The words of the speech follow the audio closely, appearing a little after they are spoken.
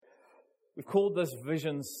We've called this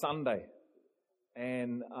Vision Sunday,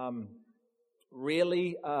 and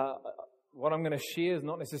really what I'm going to share is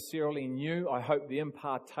not necessarily new. I hope the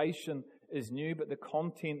impartation is new, but the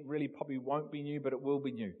content really probably won't be new, but it will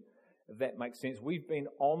be new, if that makes sense. We've been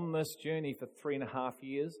on this journey for 3.5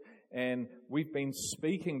 years, and we've been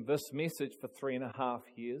speaking this message for 3.5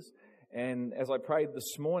 years. And as I prayed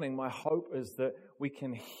this morning, my hope is that we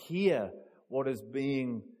can hear what is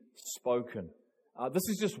being spoken. This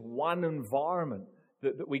is just one environment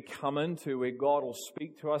that we come into where God will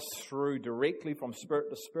speak to us through directly from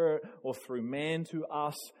spirit to spirit or through man to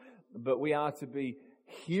us. But we are to be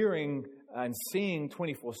hearing and seeing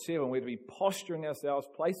 24/7. We're to be posturing ourselves,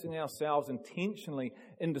 placing ourselves intentionally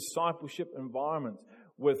in discipleship environments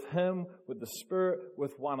with Him, with the Spirit,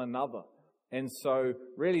 with one another. And so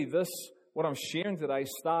really what I'm sharing today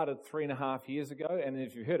started 3.5 years ago. And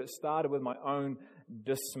as you heard, it started with my own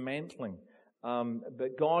dismantling.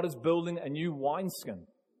 But God is building a new wineskin,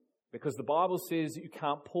 because the Bible says you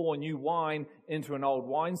can't pour new wine into an old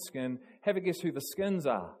wineskin. Have a guess who the skins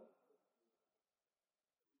are?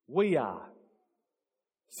 We are.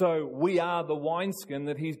 So we are the wineskin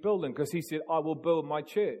that He's building, because He said, I will build my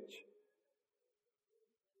church.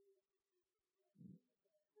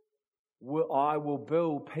 I will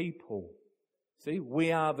build people. See,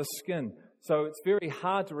 we are the skin. So it's very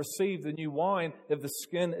hard to receive the new wine if the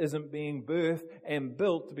skin isn't being birthed and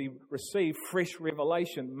built to be received. Fresh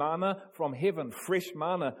revelation, manna from heaven, fresh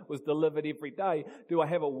manna was delivered every day. Do I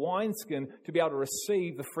have a wineskin to be able to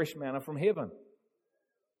receive the fresh manna from heaven?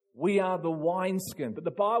 We are the wineskin. But the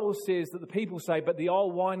Bible says that the people say, but the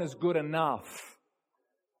old wine is good enough.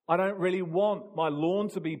 I don't really want my lawn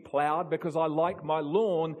to be plowed because I like my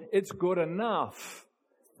lawn. It's good enough.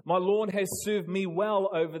 My lawn has served me well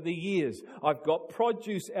over the years. I've got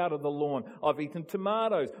produce out of the lawn. I've eaten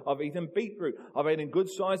tomatoes. I've eaten beetroot. I've eaten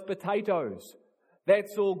good-sized potatoes.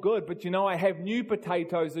 That's all good. But I have new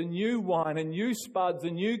potatoes and new wine and new spuds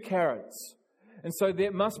and new carrots. And so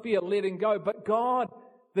there must be a letting go. But God,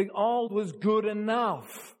 the old was good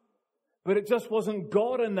enough. But it just wasn't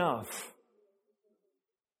God enough.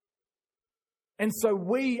 And so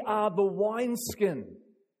we are the wineskin.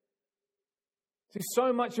 See,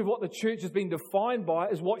 so much of what the church has been defined by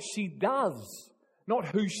is what she does, not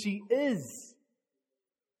who she is.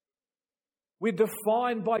 We're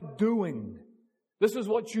defined by doing. This is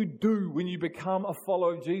what you do when you become a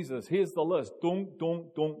follower of Jesus. Here's the list. Dunk,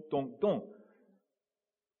 dunk, dunk, dunk, dunk.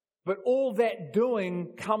 But all that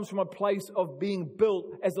doing comes from a place of being built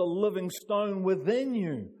as a living stone within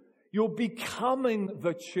you. You're becoming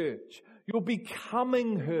the church. You're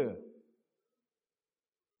becoming her.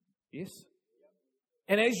 Yes?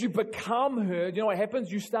 And as you become her, you know what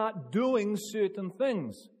happens? You start doing certain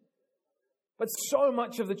things. But so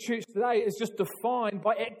much of the church today is just defined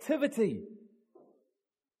by activity.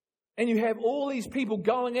 And you have all these people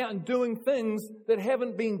going out and doing things that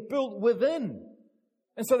haven't been built within.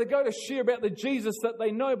 And so they go to share about the Jesus that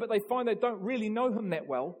they know, but they find they don't really know Him that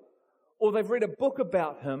well. Or they've read a book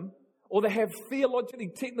about Him. Or they have theologically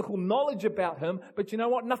technical knowledge about Him, but you know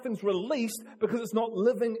what? Nothing's released because it's not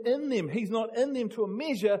living in them. He's not in them to a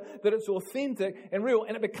measure that it's authentic and real,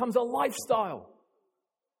 and it becomes a lifestyle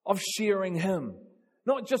of sharing Him.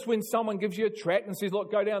 Not just when someone gives you a tract and says,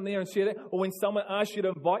 look, go down there and share that, or when someone asks you to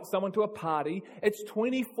invite someone to a party. It's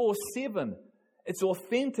 24/7. It's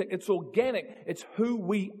authentic. It's organic. It's who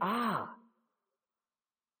we are.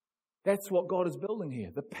 That's what God is building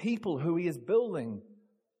here. The people who He is building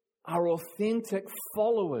are authentic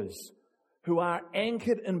followers who are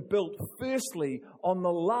anchored and built firstly on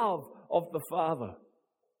the love of the Father,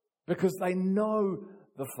 because they know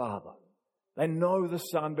the Father. They know the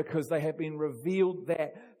Son because they have been revealed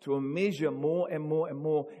that to a measure more and more and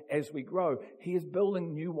more as we grow. He is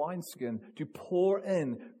building new wineskin to pour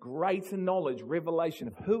in greater knowledge, revelation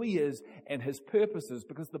of who He is and His purposes,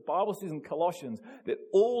 because the Bible says in Colossians that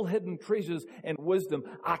all hidden treasures and wisdom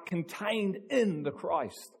are contained in the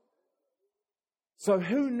Christ. So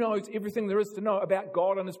who knows everything there is to know about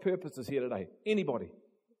God and His purposes here today? Anybody?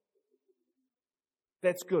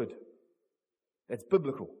 That's good. That's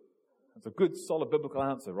biblical. That's a good, solid biblical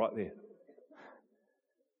answer right there.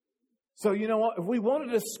 So you know what? If we want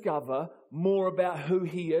to discover more about who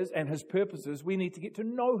He is and His purposes, we need to get to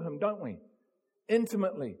know Him, don't we?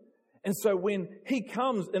 Intimately. And so when He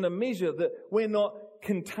comes in a measure that we're not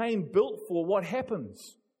contained, built for, what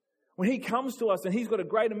happens? When He comes to us and He's got a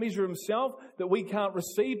greater measure of Himself that we can't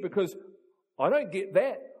receive because I don't get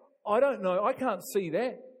that. I don't know. I can't see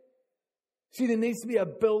that. See, there needs to be a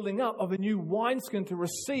building up of a new wineskin to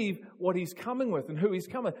receive what He's coming with and who He's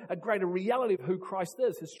coming, a greater reality of who Christ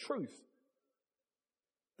is, His truth.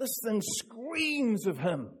 This thing screams of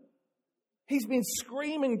Him. He's been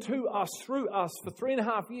screaming to us, through us, for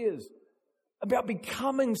 3.5 years about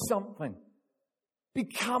becoming something,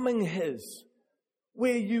 becoming His,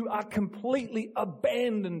 where you are completely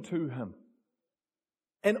abandoned to Him.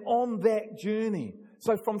 And on that journey,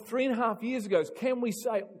 so from 3.5 years ago, can we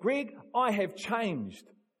say, Greg, I have changed.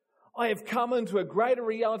 I have come into a greater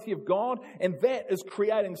reality of God, and that is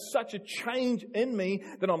creating such a change in me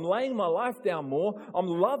that I'm laying my life down more, I'm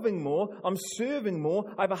loving more, I'm serving more,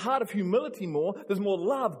 I have a heart of humility more, there's more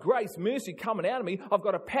love, grace, mercy coming out of me. I've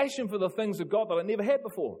got a passion for the things of God that I never had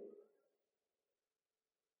before.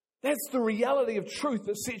 That's the reality of truth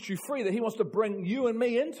that sets you free, that He wants to bring you and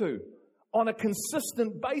me into on a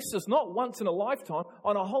consistent basis, not once in a lifetime,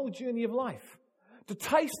 on a whole journey of life. To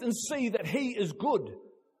taste and see that He is good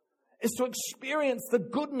is to experience the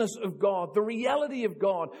goodness of God, the reality of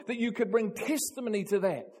God, that you could bring testimony to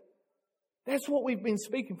that. That's what we've been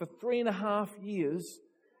speaking for 3.5 years.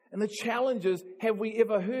 And the challenge is, have we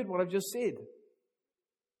ever heard what I've just said?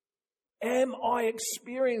 Am I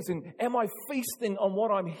experiencing, am I feasting on what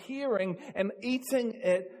I'm hearing and eating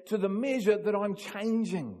it to the measure that I'm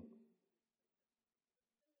changing?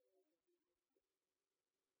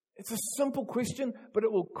 It's a simple question, but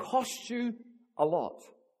it will cost you a lot.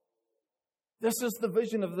 This is the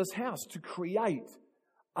vision of this house, to create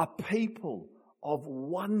a people of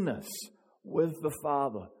oneness with the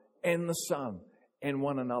Father and the Son and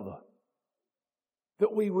one another.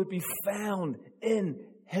 That we would be found in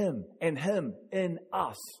Him and Him in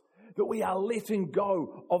us. That we are letting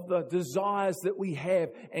go of the desires that we have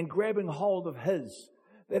and grabbing hold of His.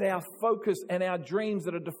 That our focus and our dreams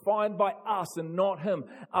that are defined by us and not Him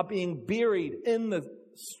are being buried in the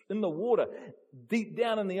water, deep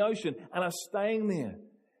down in the ocean, and are staying there.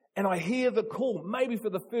 And I hear the call, maybe for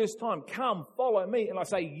the first time, come, follow me. And I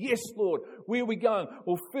say, yes, Lord, where are we going?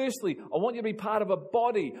 Well, firstly, I want you to be part of a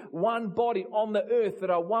body, one body on the earth that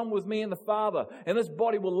are one with me and the Father. And this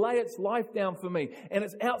body will lay its life down for me. And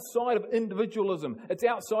it's outside of individualism. It's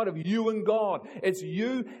outside of you and God. It's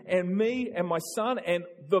you and me and my son and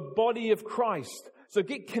the body of Christ. So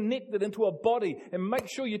get connected into a body and make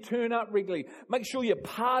sure you turn up regularly. Make sure you're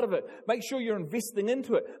part of it. Make sure you're investing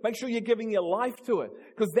into it. Make sure you're giving your life to it.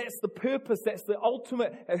 Because that's the purpose. That's the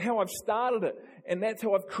ultimate and how I've started it. And that's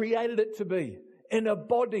how I've created it to be. In a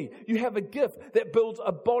body. You have a gift that builds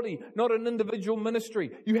a body, not an individual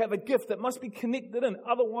ministry. You have a gift that must be connected in.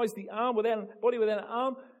 Otherwise, the body without an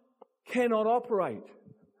arm cannot operate.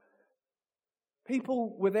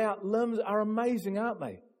 People without limbs are amazing, aren't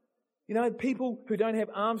they? You know, people who don't have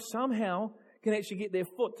arms somehow can actually get their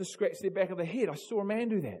foot to scratch their back of the head. I saw a man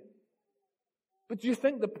do that. But do you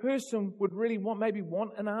think the person would really want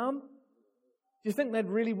an arm? Do you think they'd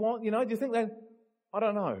really want, do you think I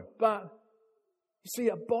don't know. But you see,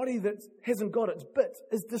 a body that hasn't got its bits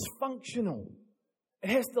is dysfunctional. It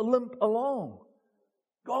has to limp along.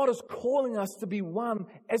 God is calling us to be one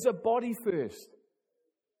as a body first.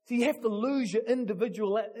 So you have to lose your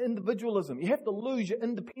individualism. You have to lose your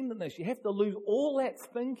independentness. You have to lose all that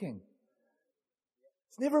thinking.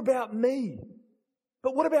 It's never about me.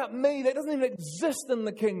 But what about me? That doesn't even exist in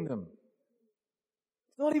the kingdom.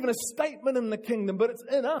 It's not even a statement in the kingdom, but it's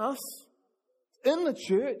in us. It's in the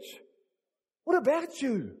church. What about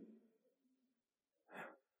you?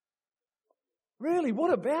 Really,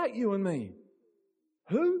 what about you and me?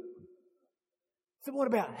 Who? So what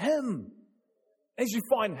about Him? As you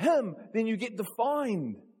find Him, then you get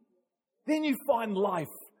defined. Then you find life.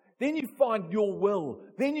 Then you find your will.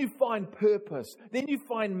 Then you find purpose. Then you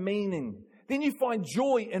find meaning. Then you find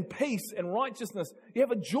joy and peace and righteousness. You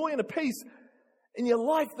have a joy and a peace in your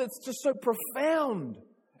life that's just so profound.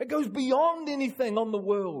 It goes beyond anything on the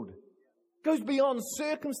world. It goes beyond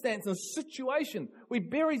circumstance and situation. We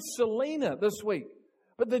buried Selena this week.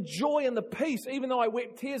 But the joy and the peace, even though I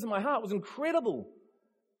wept tears in my heart, was incredible.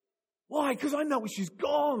 Why? Because I know where she's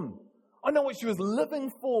gone. I know what she was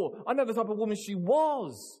living for. I know the type of woman she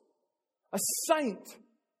was. A saint.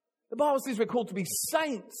 The Bible says we're called to be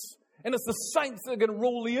saints. And it's the saints that are going to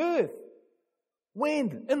rule the earth.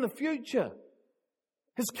 When? In the future.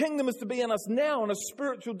 His kingdom is to be in us now in a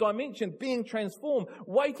spiritual dimension, being transformed,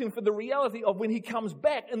 waiting for the reality of when He comes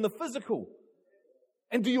back in the physical.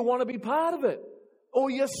 And do you want to be part of it? Or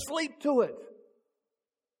are you asleep to it?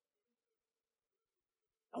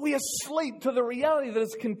 Are we asleep to the reality that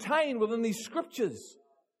is contained within these scriptures?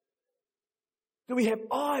 Do we have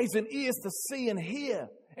eyes and ears to see and hear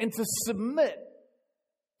and to submit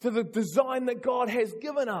to the design that God has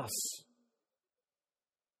given us?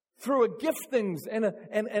 Through a giftings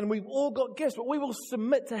and we've all got gifts, but we will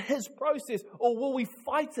submit to His process, or will we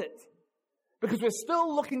fight it? Because we're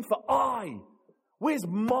still looking for I. Where's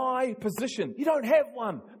my position? You don't have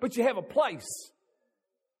one, but you have a place.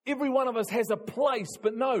 Every one of us has a place,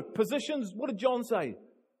 but no, positions, what did John say?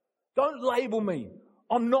 Don't label me.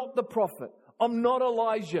 I'm not the prophet. I'm not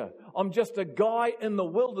Elijah. I'm just a guy in the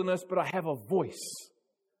wilderness, but I have a voice.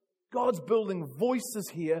 God's building voices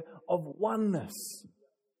here of oneness,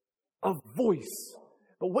 of voice.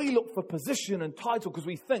 But we look for position and title because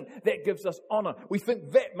we think that gives us honor. We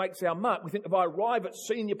think that makes our mark. We think if I arrive at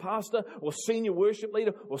senior pastor or senior worship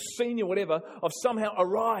leader or senior whatever, I've somehow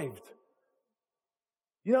arrived.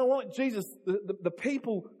 You know what? Jesus, the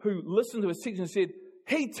people who listened to his teaching said,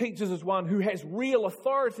 he teaches as one who has real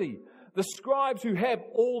authority. The scribes who have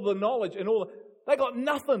all the knowledge and they got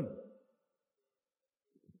nothing.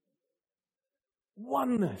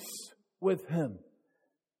 Oneness with him.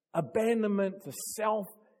 Abandonment to self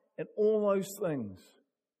and all those things.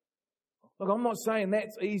 Look, I'm not saying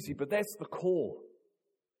that's easy, but that's the core.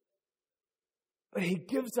 But he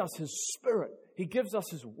gives us his Spirit. He gives us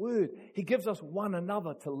his word. He gives us one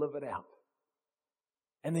another to live it out.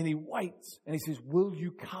 And then he waits and he says, will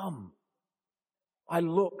you come? I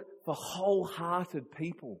look for wholehearted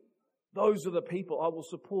people. Those are the people I will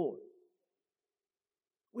support.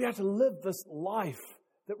 We have to live this life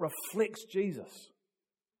that reflects Jesus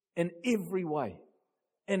in every way.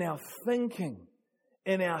 In our thinking,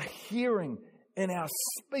 in our hearing, in our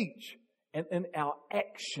speech, and in our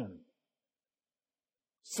action.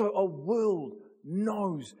 So a world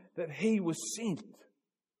knows that he was sent.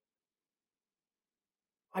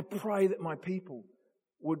 I pray that my people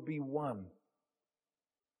would be one.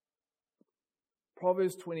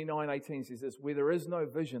 Proverbs 29:18 says this, where there is no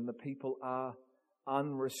vision, the people are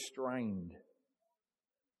unrestrained.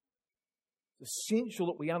 It's essential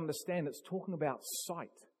that we understand it's talking about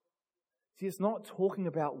sight. See, it's not talking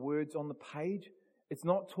about words on the page. It's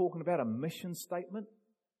not talking about a mission statement.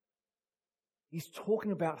 He's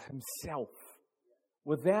talking about himself.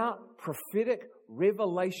 Without prophetic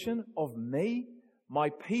revelation of me, my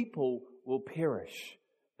people will perish.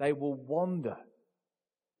 They will wander.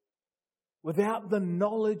 Without the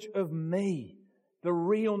knowledge of me, the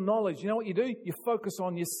real knowledge, you know what you do? You focus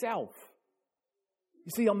on yourself.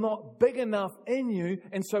 You see, I'm not big enough in you,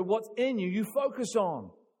 and so what's in you, you focus on.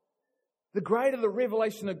 The greater the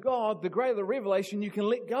revelation of God, the greater the revelation you can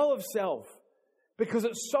let go of self. Because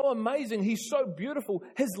it's so amazing. He's so beautiful.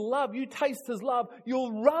 His love, you taste his love,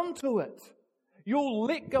 you'll run to it. You'll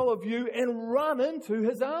let go of you and run into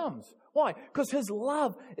his arms. Why? Because his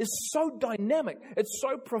love is so dynamic. It's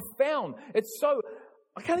so profound. It's so,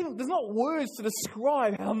 there's not words to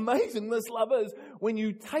describe how amazing this love is when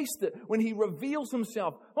you taste it, when he reveals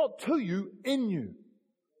himself, not to you, in you.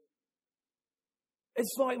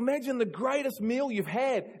 It's like, imagine the greatest meal you've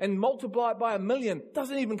had and multiply it by 1,000,000.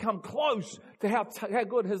 Doesn't even come close to how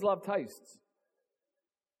good his love tastes.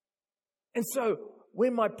 And so,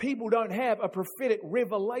 when my people don't have a prophetic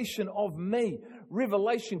revelation of me,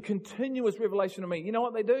 continuous revelation of me, you know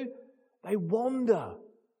what they do? They wander.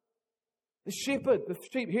 The shepherd, the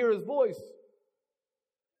sheep hear his voice.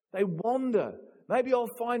 They wander. Maybe I'll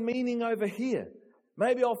find meaning over here.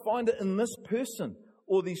 Maybe I'll find it in this person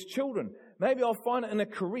or these children. Maybe I'll find it in a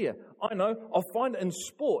career. I know, I'll find it in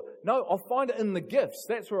sport. No, I'll find it in the gifts.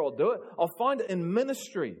 That's where I'll do it. I'll find it in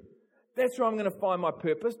ministry. That's where I'm going to find my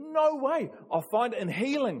purpose. No way. I'll find it in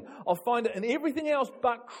healing. I'll find it in everything else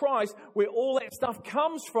but Christ, where all that stuff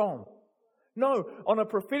comes from. No, on a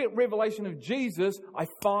prophetic revelation of Jesus, I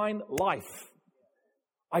find life.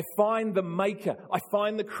 I find the maker. I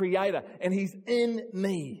find the creator. And he's in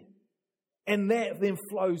me. And that then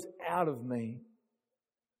flows out of me.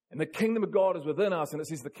 And the kingdom of God is within us. And it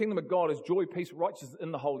says the kingdom of God is joy, peace, righteousness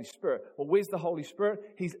in the Holy Spirit. Well, where's the Holy Spirit?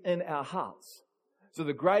 He's in our hearts. So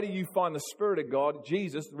the greater you find the Spirit of God,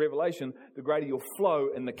 Jesus, the revelation, the greater you'll flow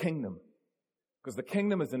in the kingdom. Because the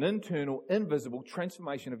kingdom is an internal, invisible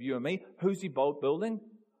transformation of you and me. Who's he building?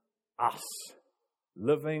 Us.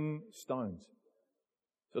 Living stones.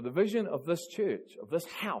 So the vision of this church, of this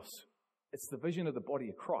house, it's the vision of the body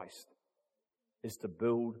of Christ, is to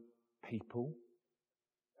build people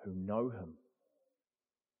who know him.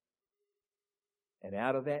 And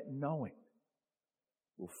out of that knowing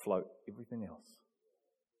will float everything else.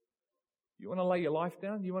 You want to lay your life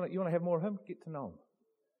down? You want to have more of him? Get to know him.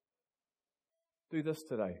 Do this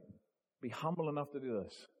today. Be humble enough to do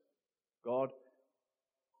this. God,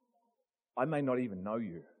 I may not even know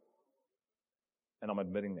you. And I'm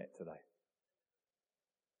admitting that today.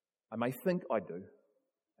 I may think I do.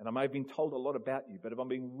 And I may have been told a lot about you. But if I'm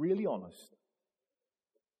being really honest,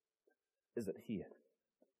 is it here?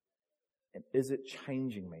 And is it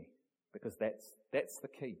changing me? Because that's the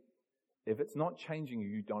key. If it's not changing you,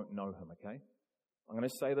 you don't know Him, okay? I'm going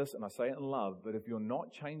to say this, and I say it in love, but if you're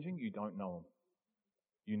not changing, you don't know Him.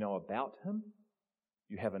 You know about Him,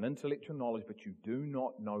 you have an intellectual knowledge, but you do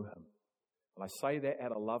not know Him. And I say that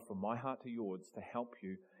out of love from my heart to yours to help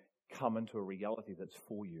you come into a reality that's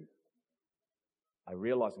for you. I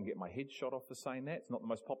realize I can get my head shot off for saying that. It's not the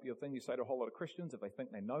most popular thing you say to a whole lot of Christians if they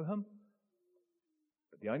think they know Him.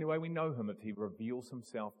 But the only way we know Him is He reveals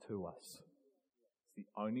Himself to us. It's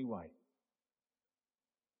the only way.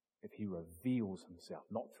 If He reveals Himself,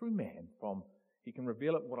 not through man, He can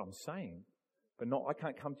reveal it what I'm saying, but not, I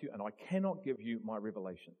can't come to you and I cannot give you my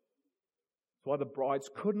revelation. That's why the brides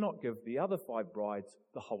could not give the other 5 brides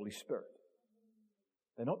the Holy Spirit.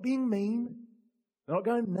 They're not being mean. They're not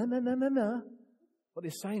going, no. What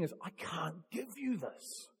they're saying is, I can't give you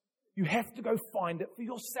this. You have to go find it for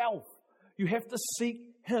yourself. You have to seek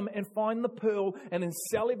Him and find the pearl and then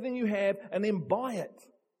sell everything you have and then buy it.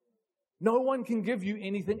 No one can give you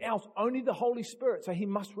anything else, only the Holy Spirit. So He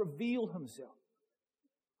must reveal Himself.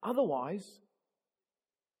 Otherwise,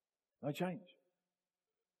 no change.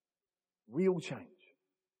 Real change.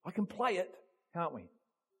 I can play it, can't we?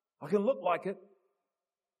 I can look like it.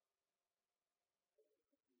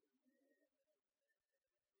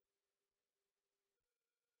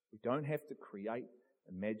 We don't have to create,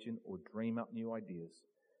 imagine, or dream up new ideas.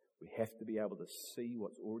 We have to be able to see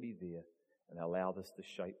what's already there and allow this to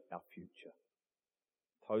shape our future.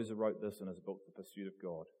 Tozer wrote this in his book, The Pursuit of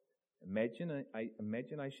God.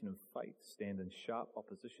 Imagination and faith stand in sharp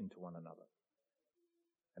opposition to one another.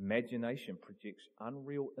 Imagination projects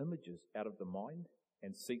unreal images out of the mind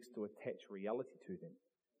and seeks to attach reality to them.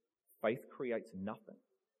 Faith creates nothing.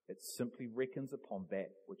 It simply reckons upon that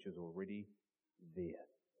which is already there.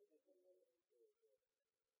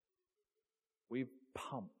 We've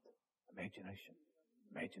pumped imagination.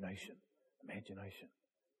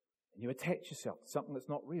 And you attach yourself to something that's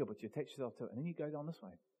not real, but you attach yourself to it, and then you go down this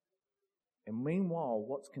way. And meanwhile,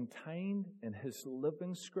 what's contained in His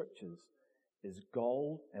living scriptures is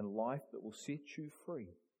gold and life that will set you free.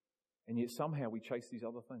 And yet somehow we chase these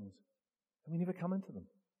other things, and we never come into them.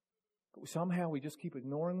 But somehow we just keep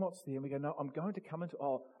ignoring what's there, and we go, no, I'm going to come into,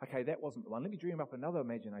 okay, that wasn't the one. Let me dream up another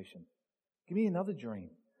imagination. Give me another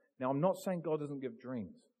dream. Now, I'm not saying God doesn't give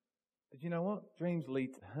dreams. But you know what? Dreams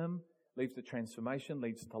lead to Him, leads to transformation,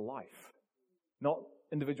 leads to life. Not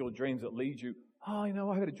individual dreams that lead you, I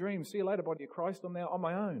had a dream. See you later, body of Christ. I'm now on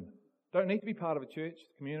my own. Don't need to be part of a church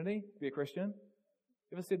community to be a Christian.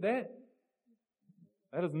 You ever said that?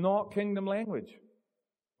 That is not kingdom language.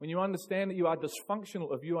 When you understand that you are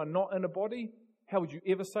dysfunctional, if you are not in a body, how would you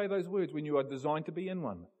ever say those words when you are designed to be in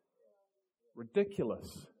one?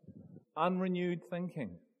 Ridiculous. Unrenewed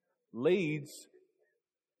thinking leads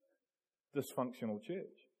dysfunctional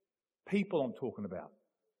church. People I'm talking about.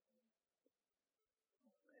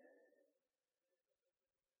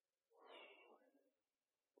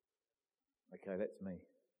 Okay, that's me.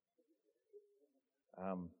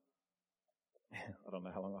 I don't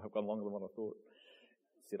know how long. I've gone longer than what I thought.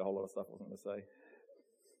 Said a whole lot of stuff I wasn't going to say.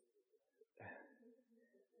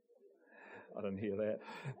 I didn't hear that.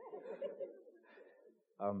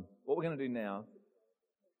 What we're going to do now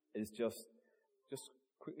is just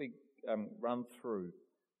quickly run through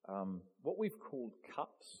what we've called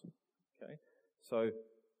cups. Okay, so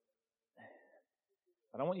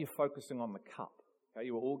I don't want you focusing on the cup. Okay,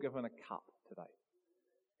 you were all given a cup today.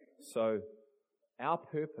 So our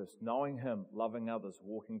purpose, knowing Him, loving others,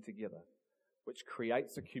 walking together, which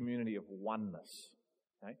creates a community of oneness.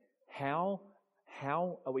 Okay, how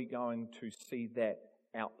are we going to see that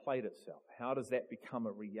outplayed itself? How does that become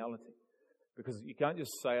a reality? Because you can't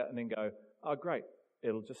just say it and then go, oh great,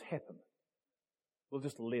 it'll just happen. We'll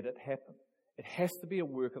just let it happen. It has to be a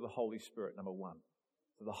work of the Holy Spirit, number one.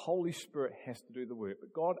 So the Holy Spirit has to do the work.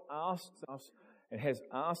 But God asks us and has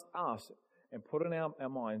asked us and put in our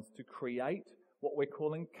minds to create what we're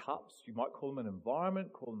calling cups. You might call them an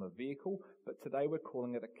environment, call them a vehicle, but today we're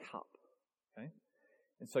calling it a cup. Okay?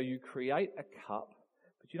 And so you create a cup,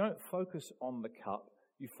 but you don't focus on the cup.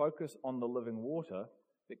 You focus on the living water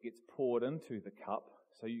that gets poured into the cup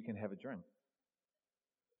so you can have a drink.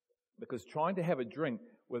 Because trying to have a drink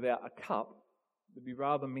without a cup would be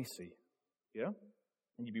rather messy. Yeah?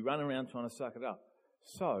 And you'd be running around trying to suck it up.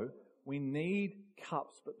 So we need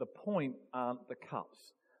cups, but the point aren't the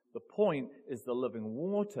cups. The point is the living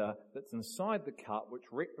water that's inside the cup,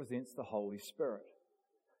 which represents the Holy Spirit.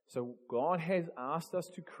 So God has asked us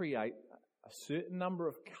to create a certain number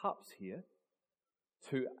of cups here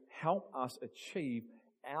to help us achieve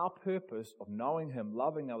our purpose of knowing Him,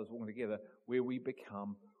 loving others, walking together, where we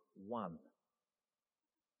become one.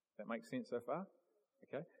 That makes sense so far?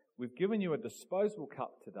 Okay. We've given you a disposable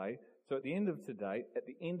cup today, so at the end of today,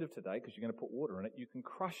 because you're going to put water in it, you can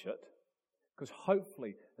crush it, because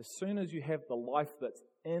hopefully, as soon as you have the life that's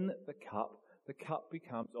in the cup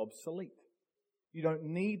becomes obsolete. You don't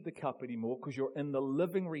need the cup anymore because you're in the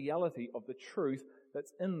living reality of the truth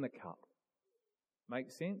that's in the cup.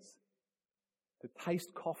 Make sense? To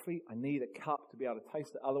taste coffee, I need a cup to be able to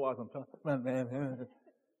taste it. Otherwise,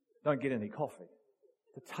 don't get any coffee.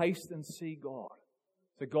 To taste and see God.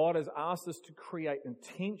 So God has asked us to create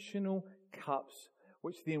intentional cups,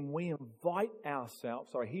 which then we He invites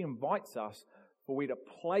us for we to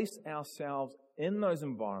place ourselves in those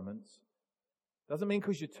environments. Doesn't mean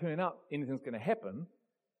because you turn up, anything's going to happen,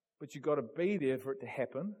 but you've got to be there for it to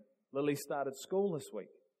happen. Lily started school this week.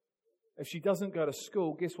 If she doesn't go to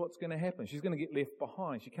school, guess what's going to happen? She's going to get left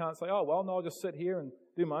behind. She can't say, oh, well, no, I'll just sit here and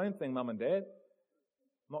do my own thing, Mum and Dad.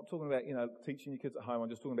 I'm not talking about, teaching your kids at home. I'm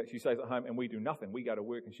just talking about she stays at home and we do nothing. We go to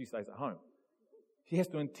work and she stays at home. She has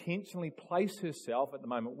to intentionally place herself, at the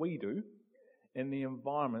moment we do, in the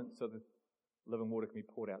environment so the living water can be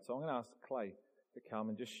poured out. So I'm going to ask Clay to come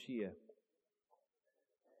and just share.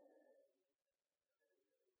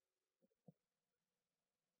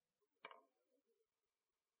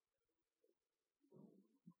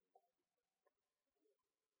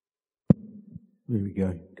 There we go.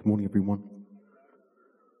 Good morning, everyone.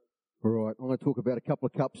 All right, I'm going to talk about a couple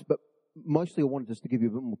of cups, but mostly I wanted just to give you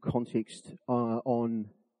a bit more context on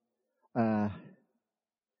the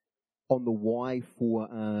why for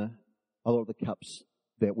a lot of the cups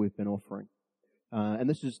that we've been offering. And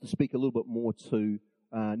this is to speak a little bit more to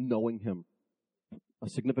knowing Him, a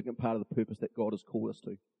significant part of the purpose that God has called us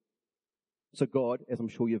to. So God, as I'm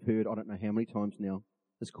sure you've heard, I don't know how many times now,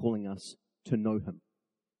 is calling us to know Him.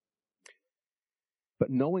 But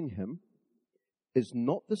knowing Him is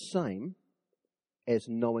not the same as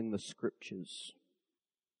knowing the Scriptures.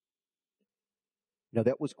 Now,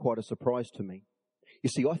 that was quite a surprise to me. You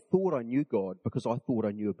see, I thought I knew God because I thought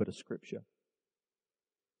I knew a bit of Scripture.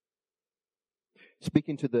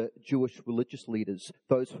 Speaking to the Jewish religious leaders,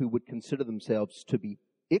 those who would consider themselves to be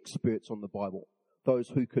experts on the Bible, those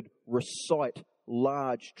who could recite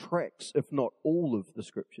large tracts, if not all of the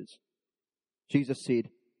Scriptures, Jesus said,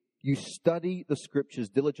 you study the Scriptures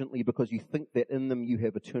diligently because you think that in them you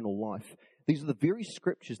have eternal life. These are the very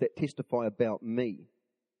Scriptures that testify about me,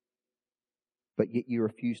 but yet you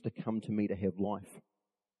refuse to come to me to have life.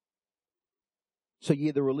 So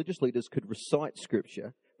the religious leaders could recite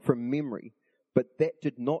Scripture from memory, but that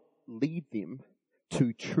did not lead them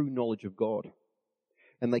to true knowledge of God.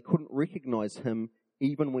 And they couldn't recognize Him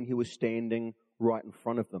even when He was standing right in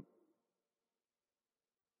front of them.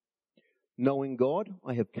 Knowing God,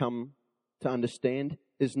 I have come to understand,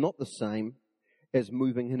 is not the same as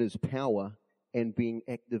moving in His power and being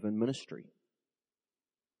active in ministry.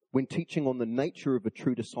 When teaching on the nature of a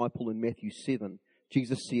true disciple in Matthew 7,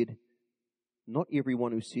 Jesus said, not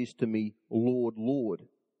everyone who says to me, Lord, Lord,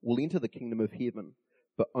 will enter the kingdom of heaven,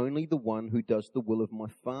 but only the one who does the will of my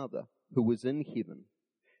Father who is in heaven.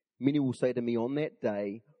 Many will say to me on that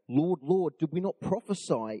day, Lord, Lord, did we not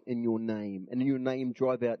prophesy in your name, and in your name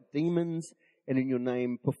drive out demons, and in your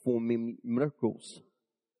name perform many miracles?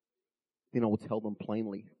 Then I will tell them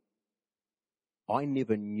plainly, I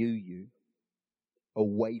never knew you.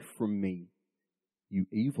 Away from me, you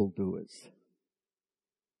evildoers.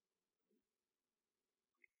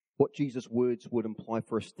 What Jesus' words would imply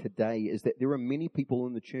for us today is that there are many people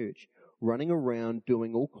in the church running around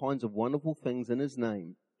doing all kinds of wonderful things in His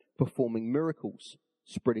name, performing miracles,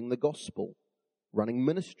 spreading the gospel, running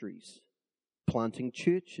ministries, planting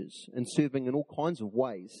churches, and serving in all kinds of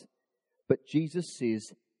ways. But Jesus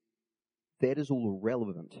says that is all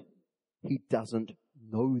irrelevant. He doesn't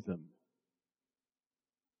know them.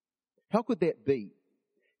 How could that be?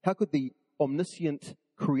 How could the omniscient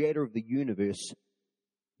creator of the universe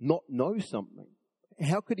not know something?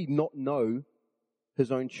 How could He not know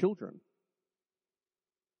His own children?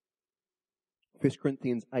 1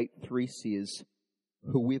 Corinthians 8:3 says,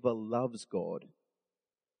 whoever loves God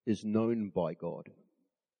is known by God.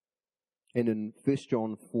 And in 1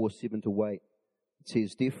 John 4:7-8, it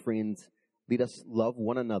says, dear friends, let us love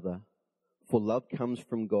one another, for love comes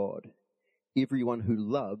from God. Everyone who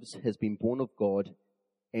loves has been born of God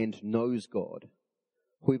and knows God.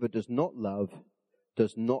 Whoever does not love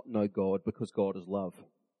does not know God, because God is love.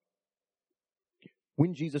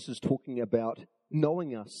 When Jesus is talking about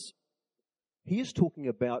knowing us, He is talking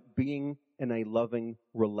about being in a loving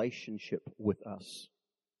relationship with us.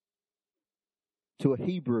 To a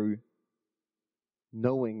Hebrew,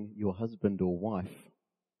 knowing your husband or wife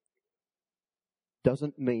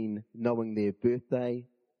doesn't mean knowing their birthday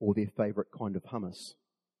or their favorite kind of hummus.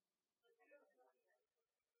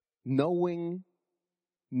 Knowing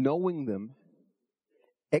them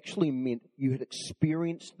actually meant you had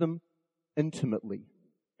experienced them intimately.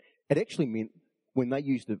 It actually meant, when they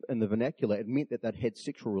used it in the vernacular, it meant that they'd had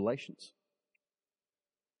sexual relations.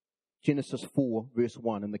 Genesis 4, verse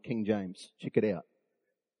 1 in the King James. Check it out.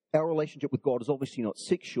 Our relationship with God is obviously not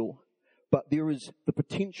sexual, but there is the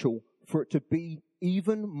potential for it to be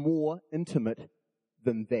even more intimate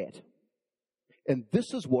than that. And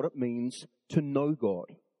this is what it means to know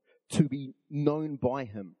God, to be known by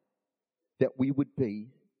Him, that we would be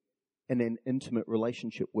in an intimate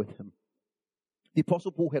relationship with Him. The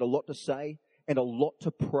Apostle Paul had a lot to say and a lot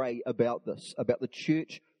to pray about this, about the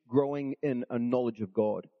church growing in a knowledge of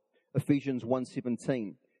God. Ephesians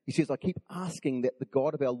 1:17. He says, I keep asking that the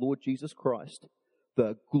God of our Lord Jesus Christ,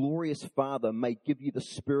 the glorious Father, may give you the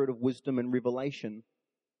spirit of wisdom and revelation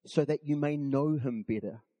so that you may know Him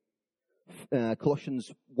better.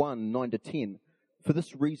 Colossians 1:9-10. For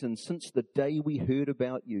this reason, since the day we heard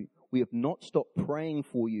about you, we have not stopped praying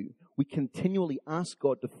for you. We continually ask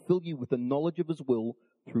God to fill you with the knowledge of His will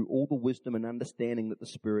through all the wisdom and understanding that the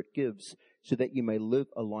Spirit gives, so that you may live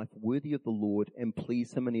a life worthy of the Lord and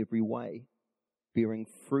please Him in every way, bearing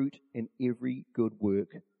fruit in every good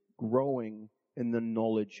work, growing in the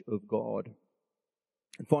knowledge of God.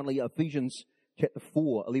 And finally, Ephesians chapter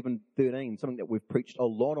 4, 11-13, something that we've preached a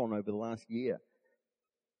lot on over the last year.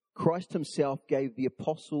 Christ Himself gave the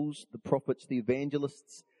apostles, the prophets, the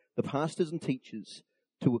evangelists, the pastors and teachers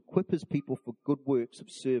to equip His people for good works of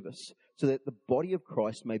service, so that the body of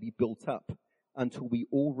Christ may be built up until we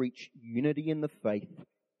all reach unity in the faith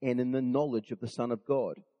and in the knowledge of the Son of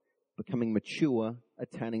God, becoming mature,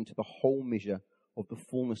 attaining to the whole measure of the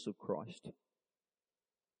fullness of Christ.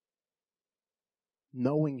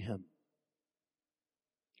 Knowing Him.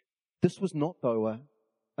 This was not, though,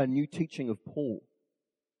 a new teaching of Paul.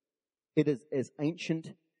 It is as ancient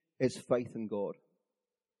as faith in God.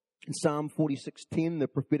 In Psalm 46:10, the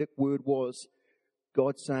prophetic word was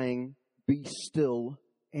God saying, be still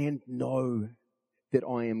and know that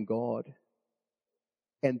I am God.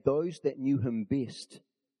 And those that knew Him best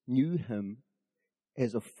knew Him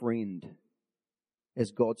as a friend,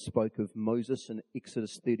 as God spoke of Moses in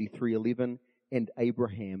Exodus 33:11 and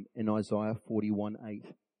Abraham in Isaiah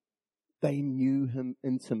 41:8. They knew Him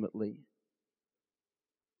intimately.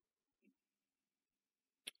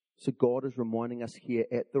 So God is reminding us here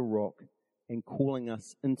at the Rock and calling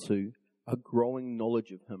us into a growing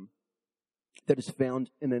knowledge of Him that is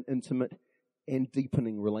found in an intimate and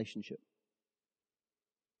deepening relationship.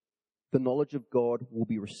 The knowledge of God will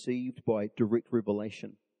be received by direct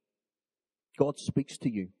revelation. God speaks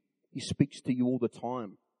to you. He speaks to you all the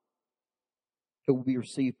time. It will be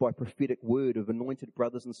received by prophetic word of anointed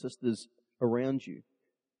brothers and sisters around you.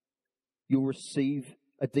 You'll receive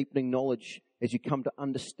a deepening knowledge as you come to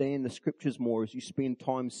understand the Scriptures more, as you spend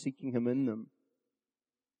time seeking Him in them,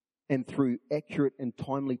 and through accurate and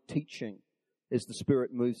timely teaching as the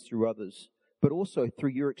Spirit moves through others, but also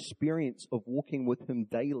through your experience of walking with Him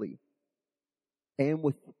daily and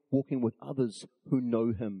with walking with others who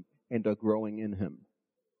know Him and are growing in Him.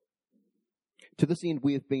 To this end,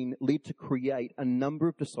 we have been led to create a number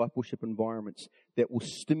of discipleship environments that will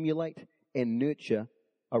stimulate and nurture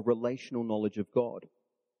a relational knowledge of God.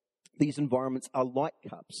 These environments are like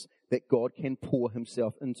cups that God can pour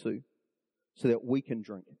Himself into so that we can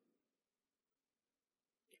drink.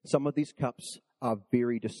 Some of these cups are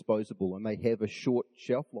very disposable and they have a short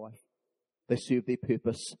shelf life. They serve their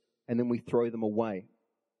purpose and then we throw them away.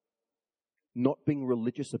 Not being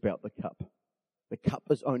religious about the cup. The cup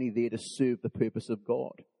is only there to serve the purpose of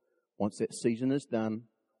God. Once that season is done,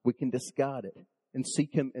 we can discard it and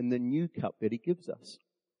seek Him in the new cup that He gives us.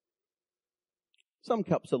 Some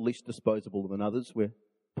cups are less disposable than others. We're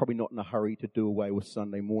probably not in a hurry to do away with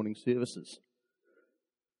Sunday morning services.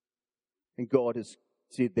 And God has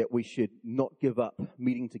said that we should not give up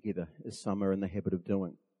meeting together, as some are in the habit of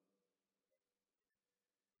doing.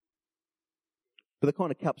 But the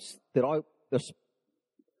kind of cups that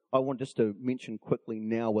I want just to mention quickly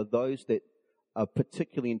now are those that are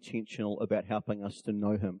particularly intentional about helping us to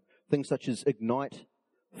know Him. Things such as Ignite,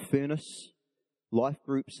 Furnace, Life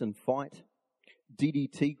Groups and Fight,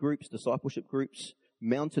 DDT groups, discipleship groups,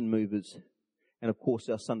 Mountain Movers, and of course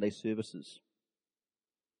our Sunday services.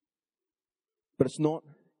 But it's not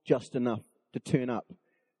just enough to turn up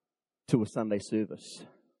to a Sunday service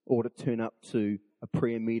or to turn up to a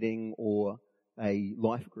prayer meeting or a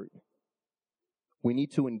life group. We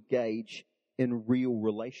need to engage in real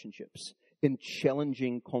relationships, in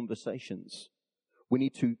challenging conversations. We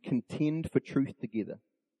need to contend for truth together.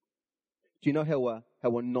 Do you know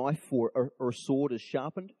how a knife or a sword is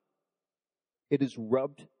sharpened? It is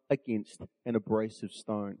rubbed against an abrasive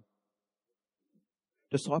stone.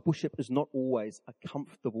 Discipleship is not always a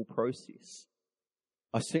comfortable process.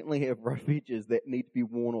 I certainly have rough edges that need to be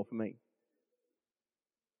worn off me.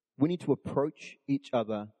 We need to approach each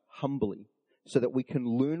other humbly so that we can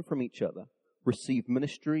learn from each other, receive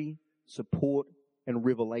ministry, support, and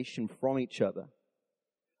revelation from each other.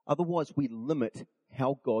 Otherwise, we limit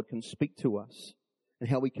how God can speak to us and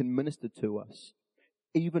how He can minister to us,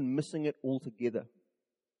 even missing it altogether.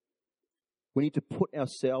 We need to put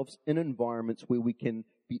ourselves in environments where we can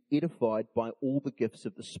be edified by all the gifts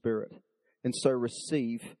of the Spirit, and so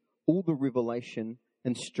receive all the revelation,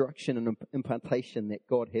 instruction, and impartation that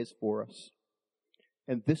God has for us.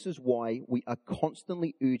 And this is why we are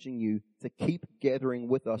constantly urging you to keep gathering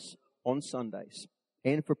with us on Sundays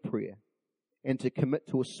and for prayer, and to commit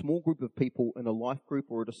to a small group of people in a life group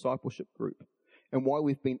or a discipleship group, and why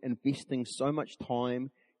we've been investing so much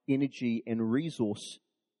time, energy, and resource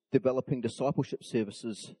developing discipleship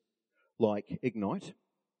services like Ignite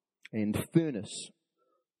and Furnace,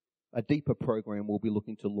 a deeper program we'll be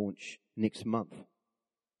looking to launch next month.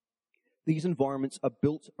 These environments are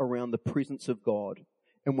built around the presence of God,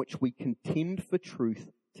 in which we contend for truth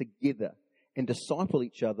together and disciple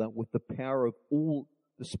each other with the power of all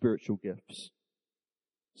the spiritual gifts,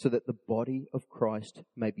 so that the body of Christ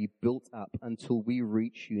may be built up until we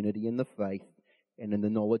reach unity in the faith and in the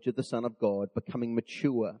knowledge of the Son of God, becoming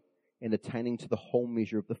mature and attaining to the whole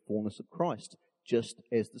measure of the fullness of Christ, just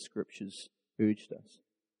as the Scriptures urged us.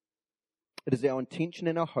 It is our intention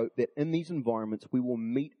and our hope that in these environments we will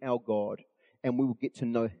meet our God and we will get to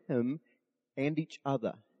know Him and each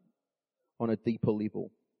other on a deeper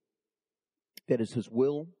level. That is His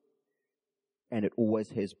will, and it always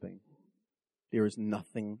has been. There is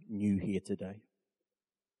nothing new here today.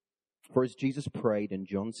 For as Jesus prayed in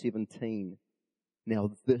John 17,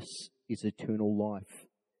 now this is eternal life,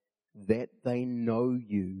 that they know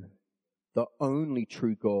you, the only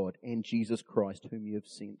true God, and Jesus Christ whom you have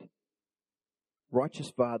sent.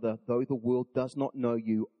 Righteous Father, though the world does not know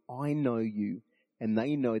you, I know you, and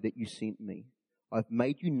they know that you sent me. I've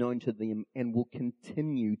made you known to them and will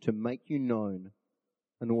continue to make you known,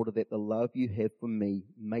 in order that the love you have for me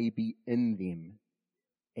may be in them,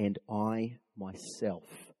 and I myself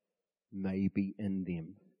may be in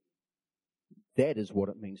them. That is what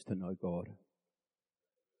it means to know God.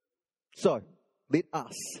 So, let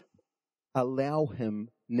us allow Him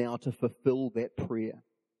now to fulfill that prayer,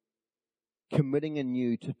 committing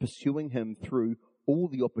anew to pursuing Him through all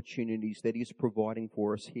the opportunities that He is providing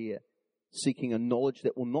for us here, seeking a knowledge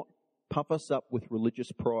that will not puff us up with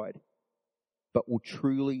religious pride, but will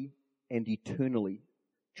truly and eternally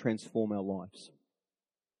transform our lives.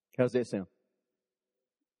 How does that sound?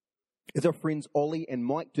 As our friends Ollie and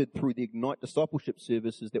Mike did through the Ignite discipleship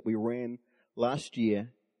services that we ran last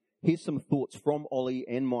year, here's some thoughts from Ollie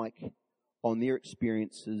and Mike on their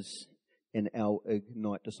experiences in our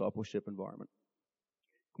Ignite discipleship environment.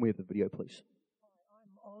 Can we have the video, please? Hi,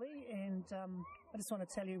 I'm Ollie, and I just want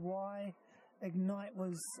to tell you why Ignite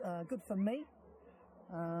was good for me.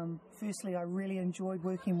 Firstly, I really enjoyed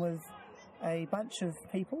working with a bunch of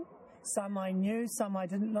people. Some I knew, some I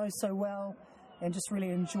didn't know so well, and just really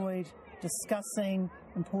enjoyed discussing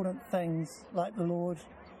important things like the Lord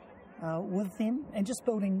with them, and just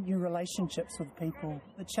building new relationships with people.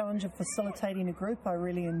 The challenge of facilitating a group I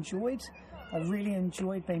really enjoyed. I really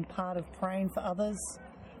enjoyed being part of praying for others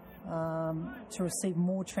to receive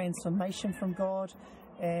more transformation from God,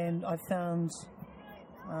 and I found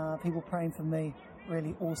people praying for me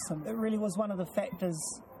really awesome. It really was one of the factors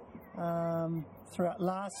throughout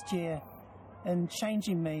last year in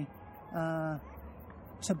changing me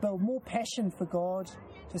to build more passion for God,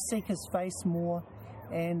 to seek His face more.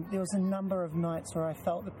 And there was a number of nights where I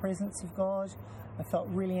felt the presence of God. I felt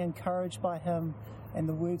really encouraged by Him and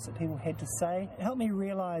the words that people had to say. It helped me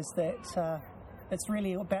realize that it's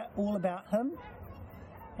really all about Him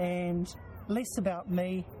and less about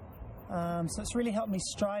me. So it's really helped me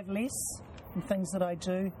strive less in things that I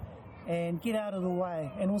do and get out of the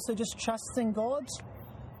way. And also just trust in God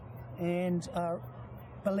and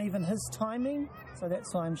believe in His timing. So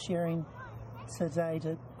that's why I'm sharing today,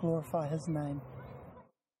 to glorify His name.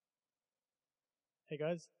 Hey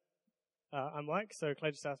guys, I'm Mike. So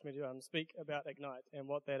Clay just asked me to speak about Ignite and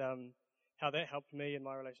what that, how that helped me in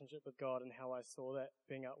my relationship with God and how I saw that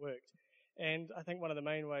being outworked. And I think one of the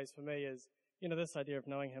main ways for me is, this idea of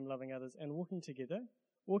knowing Him, loving others, and walking together.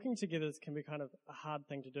 Walking together can be kind of a hard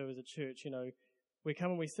thing to do as a church. We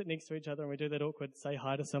come and we sit next to each other and we do that awkward say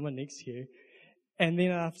hi to someone next to you. And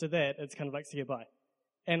then after that, it's kind of like say goodbye.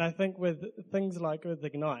 And I think with things like with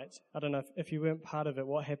Ignite, I don't know if you weren't part of it,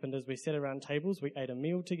 what happened is we sat around tables, we ate a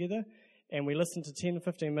meal together, and we listened to 10,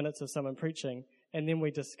 15 minutes of someone preaching, and then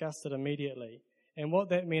we discussed it immediately. And what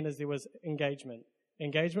that meant is there was engagement.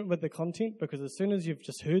 Engagement with the content, because as soon as you've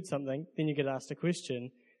just heard something, then you get asked a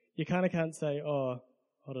question, you kind of can't say, oh,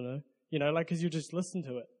 I don't know, because you just listen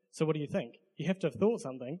to it. So what do you think? You have to have thought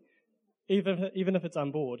something. Even if it's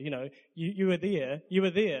on board, you were there,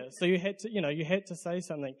 so you had to say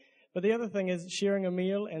something. But the other thing is sharing a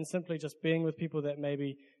meal and simply just being with people that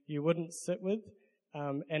maybe you wouldn't sit with,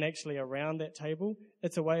 and actually around that table.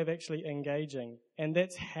 It's a way of actually engaging, and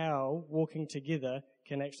that's how walking together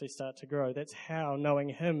can actually start to grow. That's how knowing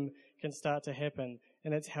Him can start to happen,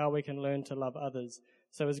 and that's how we can learn to love others.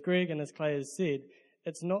 So as Greg and as Clay has said,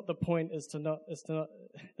 the point is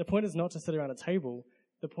not to sit around a table.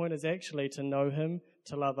 The point is actually to know Him,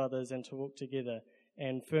 to love others, and to walk together.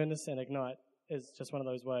 And Furnace and Ignite is just one of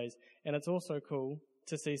those ways. And it's also cool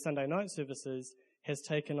to see Sunday night services has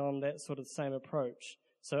taken on that sort of same approach.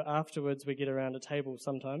 So afterwards we get around a table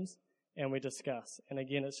sometimes and we discuss. And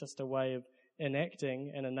again, it's just a way of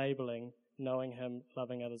enacting and enabling knowing Him,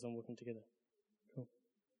 loving others, and working together. Cool.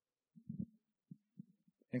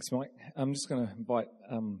 Thanks, Mike. I'm just going to invite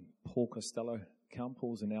Paul Costello.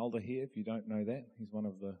 Paul's an elder here, if you don't know that. He's one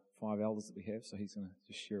of the 5 elders that we have, so he's going to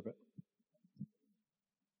just share a bit.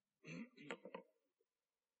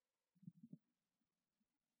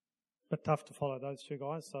 But tough to follow those two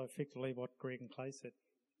guys, so effectively what Greg and Clay said,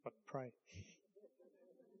 but pray.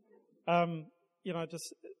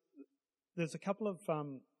 There's a couple of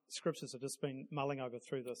scriptures I've just been mulling over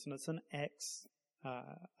through this, and it's in Acts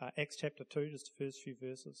chapter 2, just the first few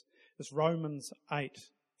verses. It's Romans 8.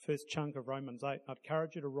 First chunk of Romans 8. I'd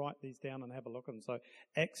encourage you to write these down and have a look at them. So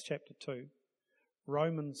Acts chapter 2,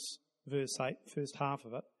 Romans verse 8, first half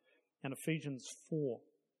of it, and Ephesians 4.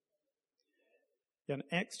 In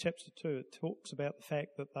Acts chapter 2, it talks about the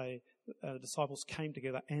fact that the disciples came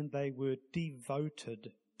together and they were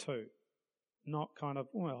devoted to. Not kind of,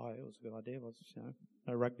 well, it was a good idea, was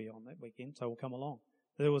no rugby on that weekend, so we'll come along.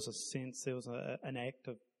 There was a sense, there was an act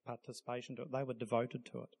of participation to it. They were devoted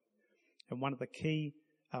to it. And one of the key,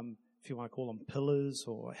 if you want to call them pillars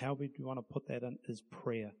or however you want to put that in, is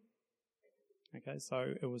prayer. Okay,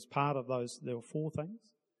 so it was part of those, there were 4 things,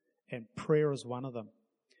 and prayer is one of them.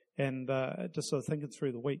 And just sort of thinking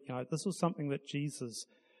through the week, this was something that Jesus,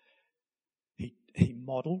 he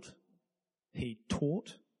modelled, he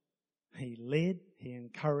taught, he led, he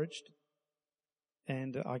encouraged,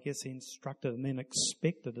 and I guess he instructed and then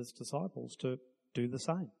expected his disciples to do the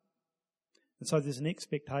same. And so there's an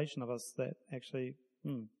expectation of us that actually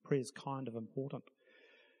prayer is kind of important.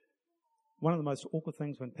 One of the most awkward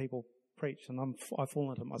things when people preach, and I fall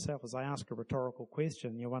into it myself, is they ask a rhetorical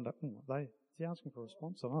question and you wonder, is he asking for a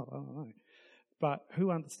response or not? I don't know. But who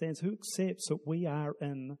understands, who accepts that we are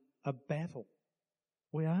in a battle?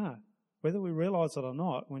 We are. Whether we realise it or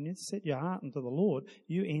not, when you set your heart into the Lord,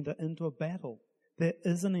 you enter into a battle. There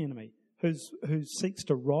is an enemy who seeks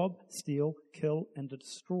to rob, steal, kill, and to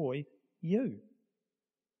destroy you.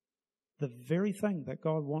 The very thing that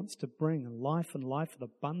God wants to bring life and life in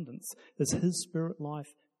abundance is His Spirit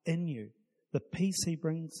life in you. The peace He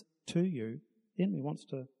brings to you, the enemy wants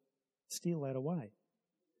to steal that away.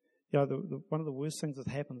 One of the worst things that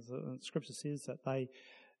happens, and Scripture says that they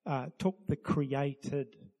took the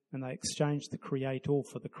created and they exchanged the creator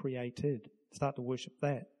for the created. Start to worship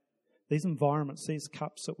that. These environments, these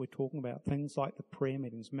cups that we're talking about, things like the prayer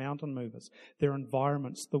meetings, mountain movers, their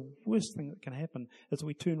environments, the worst thing that can happen is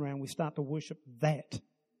we turn around and we start to worship that.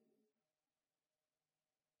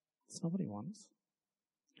 It's not what He wants.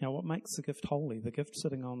 Now, what makes the gift holy? The gift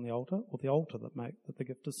sitting on the altar, or the altar that the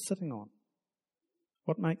gift is sitting on?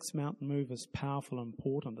 What makes mountain movers powerful and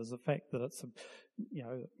important is the fact that it's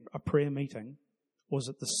a prayer meeting, or is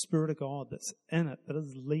it the Spirit of God that's in it that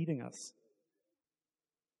is leading us?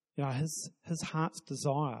 His heart's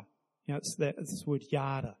desire. It's this word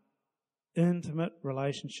yada, intimate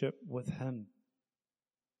relationship with Him.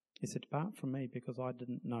 He said, "Depart from me because I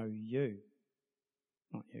didn't know you."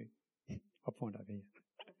 Not you. I'll point over here.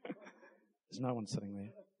 There's no one sitting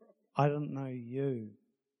there. I didn't know you.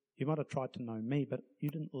 You might have tried to know me, but you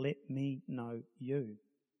didn't let me know you.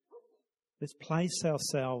 Let's place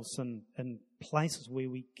ourselves in places where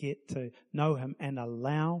we get to know Him and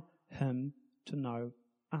allow Him to know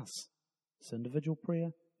us. It's individual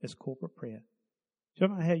prayer, it's corporate prayer. Do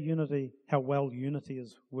you know how well unity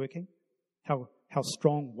is working? How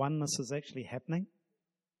strong oneness is actually happening?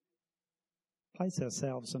 Place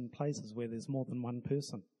ourselves in places where there's more than one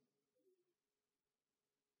person.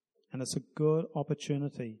 And it's a good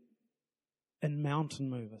opportunity in mountain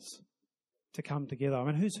movers to come together. I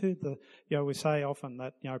mean, who's heard we say often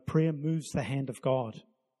that, prayer moves the hand of God.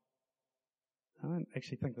 I don't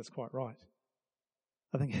actually think that's quite right.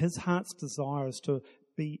 I think his heart's desire is to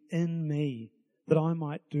be in me, that I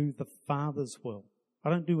might do the Father's will. I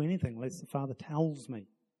don't do anything unless the Father tells me.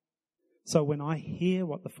 So when I hear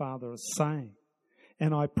what the Father is saying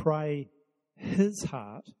and I pray his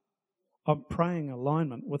heart, I'm praying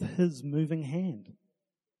alignment with his moving hand.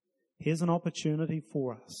 Here's an opportunity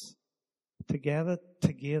for us to gather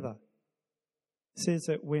together. It says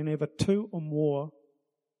that whenever two or more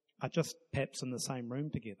are just perhaps in the same room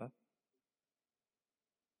together,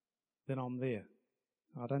 then I'm there.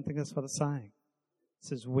 I don't think that's what it's saying. It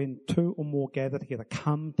says when two or more gather together,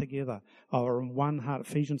 come together, are in one heart.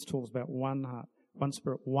 Ephesians talks about one heart, one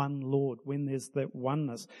Spirit, one Lord. When there's that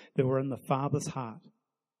oneness, that we're in the Father's heart,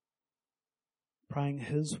 praying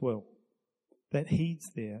his will, that he's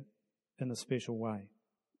there in a special way.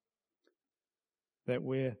 That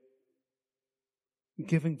we're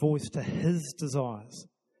giving voice to his desires.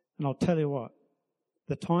 And I'll tell you what,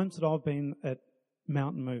 the times that I've been at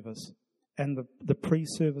Mountain Movers and the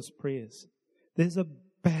pre-service prayers, there's a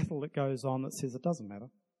battle that goes on that says it doesn't matter.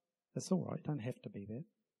 It's all right, you don't have to be there.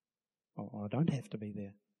 Oh, I don't have to be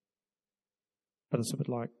there. But it's a bit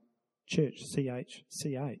like church,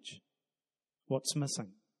 CH. What's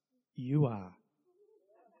missing? You are.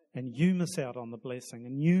 And you miss out on the blessing,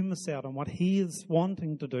 and you miss out on what he is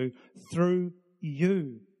wanting to do through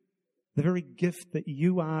you. The very gift that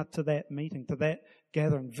you are to that meeting, to that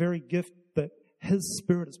gathering, very gift that his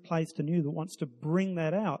Spirit has placed in you that wants to bring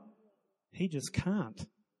that out, he just can't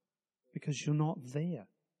because you're not there.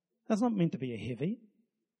 That's not meant to be a heavy.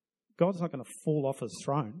 God's not going to fall off his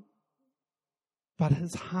throne. But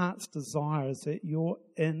his heart's desire is that you're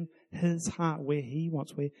in his heart where he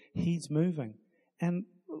wants, where he's moving. And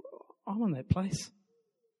I'm in that place.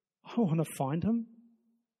 I want to find him.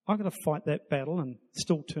 I've got to fight that battle and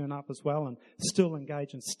still turn up as well and still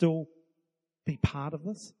engage and still be part of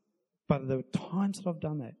this. But there are times that I've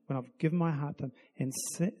done that, when I've given my heart to him and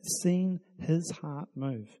seen his heart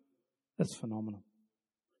move. It's phenomenal.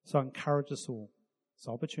 So I encourage us all.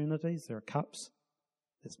 There's opportunities, there are cups.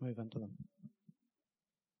 Let's move into them.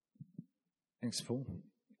 Thanks, Paul.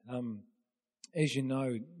 As you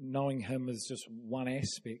know, knowing him is just one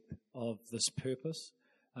aspect of this purpose.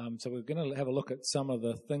 So we're going to have a look at some of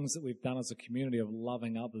the things that we've done as a community of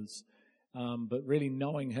loving others. But really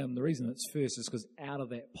knowing him, the reason it's first is because out of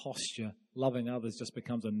that posture, loving others just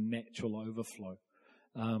becomes a natural overflow.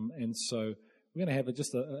 And so we're going to have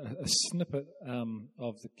just a snippet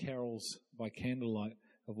of the carols by candlelight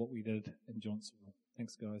of what we did in Johnsonville.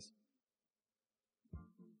 Thanks, guys.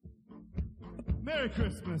 Merry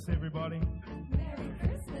Christmas, everybody. Merry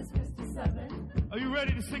Christmas, Mr. Southern. Are you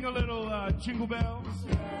ready to sing a little Jingle Bells?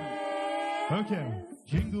 Yes. Okay.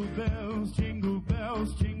 Jingle bells, jingle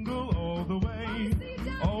all the way.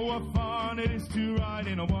 Oh, what fun it is to ride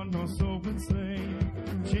in a one-horse open sleigh.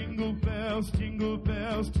 Jingle bells,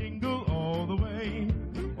 jingle all the way.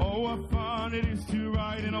 Oh, what fun it is to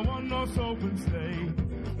ride in a one-horse open sleigh.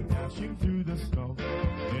 Dashing through the snow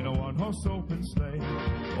in a one-horse open sleigh.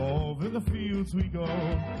 Over the fields we go,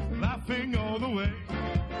 laughing all the way.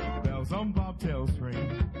 Bells on bobtails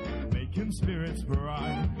ring, making spirits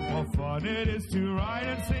bright. What fun it is to ride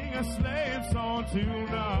and sing a sleigh song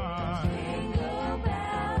tonight. Jingle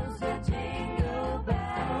bells, jingle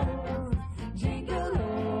bells, jingle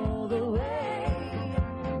all the way.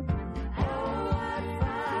 Oh, what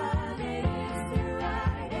fun it is to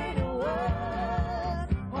ride in a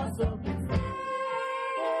one-horse open sleigh.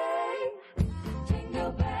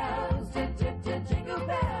 Jingle bells, jingle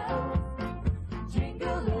bells,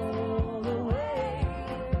 jingle all the way.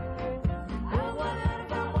 Oh, what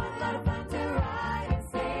a lot of fun to ride and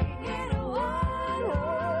sing in a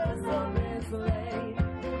one-horse open sleigh.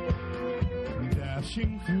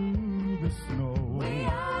 Dashing through the snow We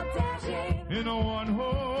are dashing, in a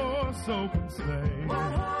one-horse open sleigh.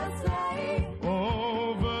 one-horse sleigh.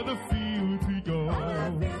 Over the fields we go,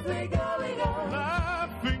 Over the fields we go,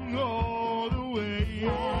 laughing all the way.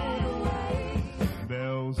 all the way.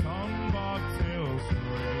 Bells on bobtails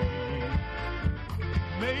ring,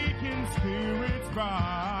 making spirits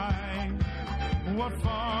bright. What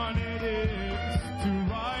fun it is to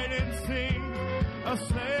ride and sing a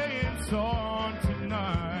sleighing song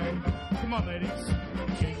tonight. Come on, ladies.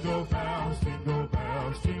 Jingle bells,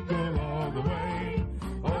 jingle all the way.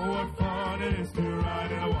 Oh, what fun it is to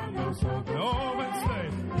ride in a one-horse open sleigh.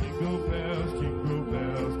 Jingle bells,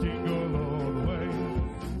 jingle all the way.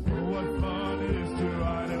 Oh, what fun it is to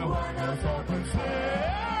ride in a one-horse open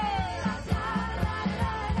sleigh. La, la, la,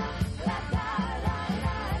 la, la, la, la.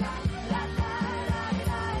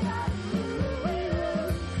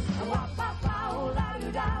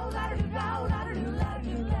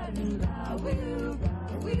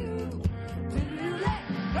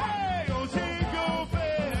 Hey, oh, jingle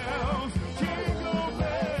bells, oh,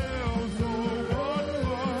 what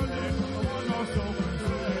fun it is on one-horse open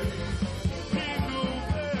sleigh. Jingle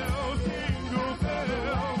bells,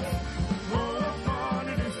 oh, what fun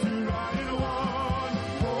it is to ride in a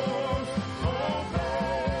one-horse open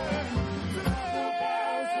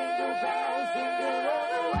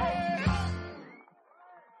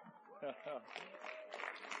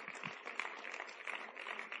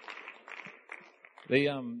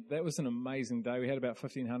That was an amazing day. We had about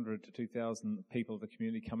 1,500 to 2,000 people of the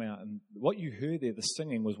community come out, and what you heard there, the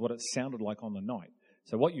singing, was what it sounded like on the night.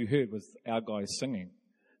 So what you heard was our guys singing.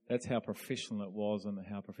 That's how professional it was and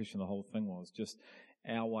how professional the whole thing was, just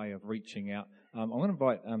our way of reaching out. I'm going to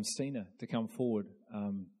invite Sina to come forward.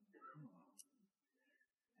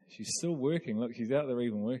 She's still working. Look, she's out there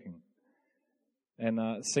even working. And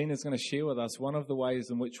Sina's going to share with us one of the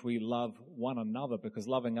ways in which we love one another, because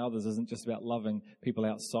loving others isn't just about loving people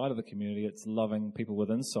outside of the community, it's loving people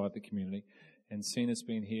within inside the community. And Sina's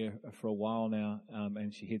been here for a while now,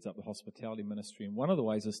 and she heads up the hospitality ministry. And one of the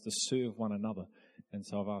ways is to serve one another. And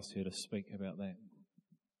so I've asked her to speak about that.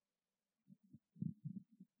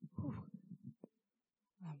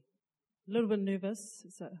 A little bit nervous.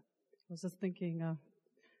 So I was just thinking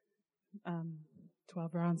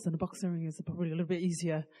 12 rounds in a boxing ring is probably a little bit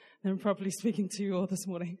easier than probably speaking to you all this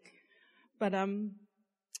morning. But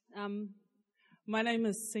my name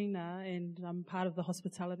is Sina, and I'm part of the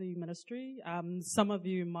hospitality ministry. Some of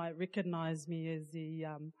you might recognize me as the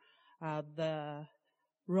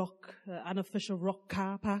unofficial rock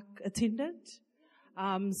car park attendant,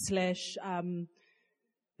 slash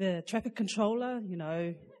the traffic controller,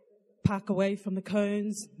 park away from the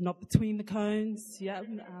cones, not between the cones, yeah.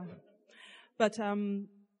 But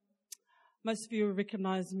most of you will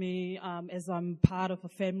recognize me as I'm part of a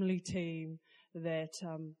family team that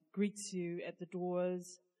greets you at the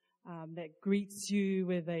doors, that greets you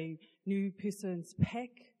with a new person's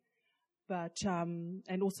pack, but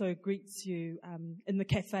and also greets you in the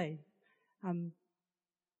cafe.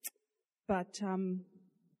 But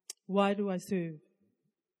why do I serve?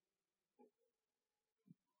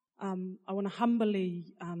 I want to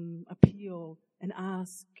humbly appeal and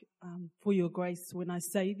ask for your grace when I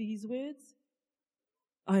say these words.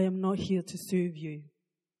 I am not here to serve you.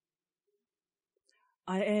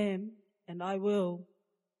 I am, and I will,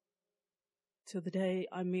 till the day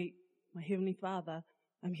I meet my Heavenly Father,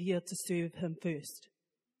 I'm here to serve Him first.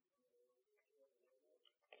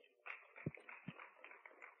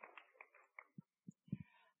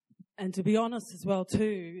 And to be honest as well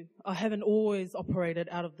too, I haven't always operated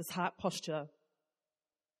out of this heart posture.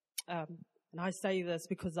 And I say this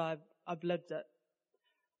because I've lived it.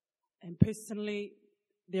 And personally,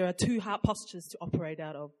 there are two heart postures to operate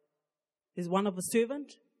out of. There's one of a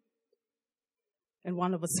servant and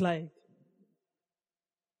one of a slave.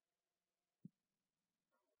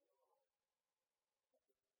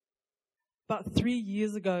 About 3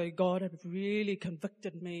 years ago, God had really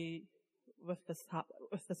convicted me with this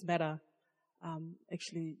matter.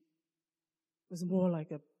 Actually, it was more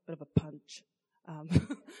like a bit of a punch.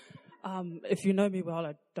 If you know me well,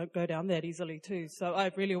 I don't go down that easily too. So I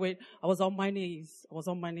really I was on my knees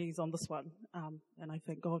on this one. And I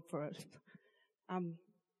thank God for it.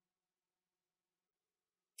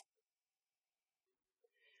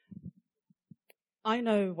 I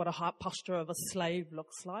know what a heart posture of a slave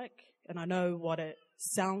looks like, and I know what it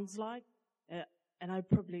sounds like, and I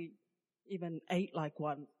probably even ate like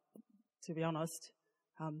one, to be honest.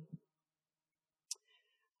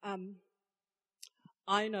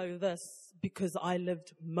 I know this because I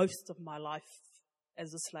lived most of my life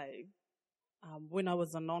as a slave when I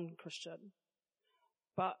was a non-Christian.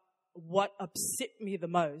 But what upset me the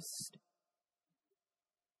most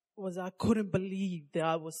was I couldn't believe that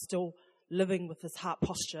I was still living with this heart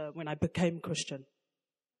posture when I became Christian.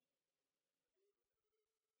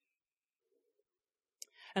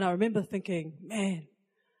 And I remember thinking, man,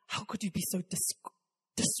 how could you be so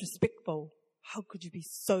disrespectful? How could you be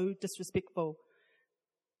so disrespectful?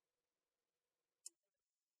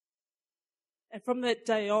 And from that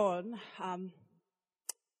day on,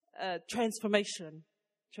 transformation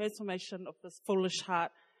of this foolish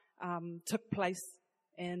heart took place,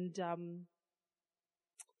 and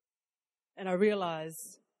I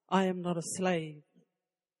realized I am not a slave.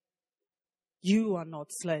 You are not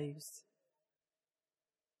slaves.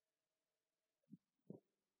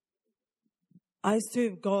 I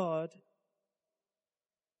serve God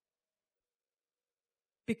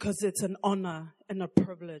because it's an honor and a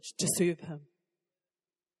privilege to serve Him.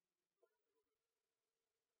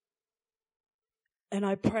 And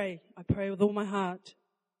I pray with all my heart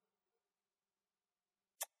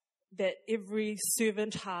that every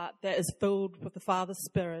servant heart that is filled with the Father's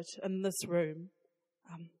Spirit in this room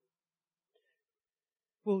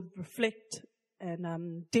will reflect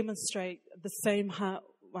and demonstrate the same heart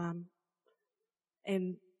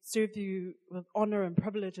and serve you with honor and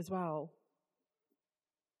privilege as well.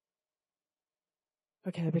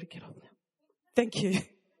 Okay, I better get off now. Thank you.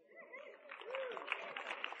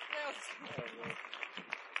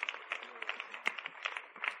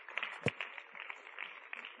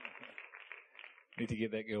 Need to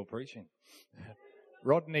get that girl preaching.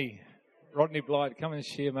 Rodney Blight, come and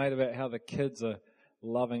share, mate, about how the kids are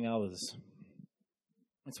loving others.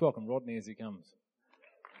 Let's welcome Rodney as he comes.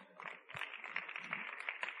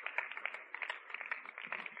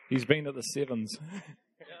 He's been at the Sevens.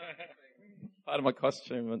 Part of my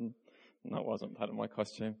costume, and no, it wasn't part of my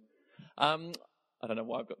costume. I don't know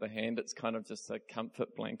why I've got the hand. It's kind of just a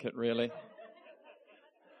comfort blanket, really.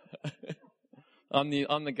 I'm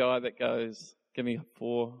the guy that goes, give me a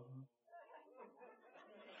 4.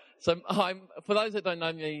 So for those that don't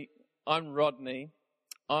know me, I'm Rodney.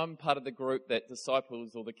 I'm part of the group that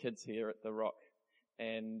disciples all the kids here at the Rock.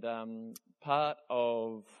 And part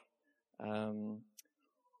of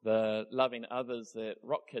the Loving Others that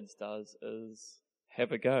Rock Kids does is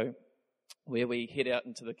Have a Go, where we head out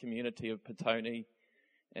into the community of Petone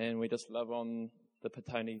and we just love on the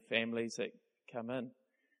Petone families that come in.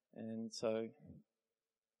 And so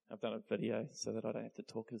I've done a video so that I don't have to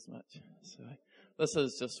talk as much. So this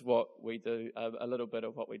is just what we do, a little bit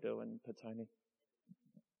of what we do in Petone.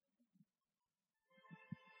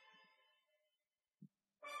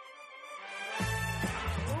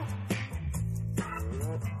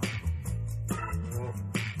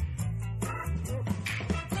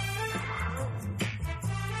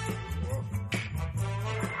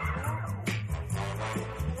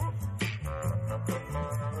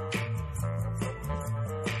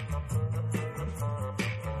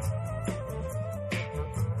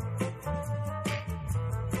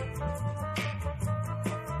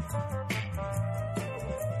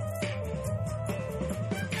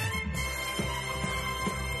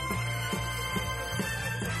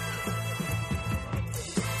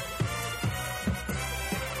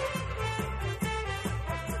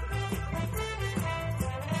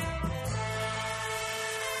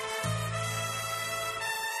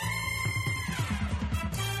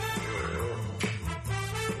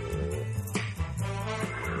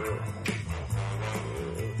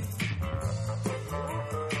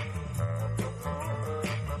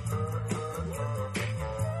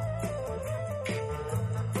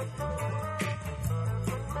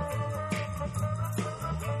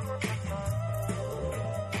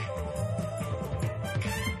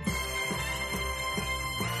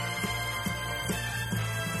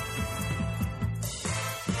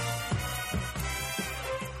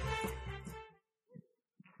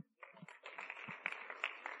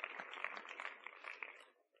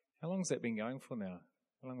 How long has that been going for now?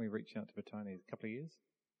 How long have we reached out to Petone? A couple of years?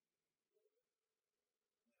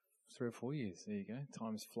 3 or 4 years. There you go.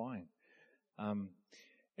 Time's flying.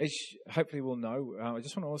 As hopefully we'll know, I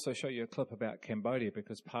just want to also show you a clip about Cambodia,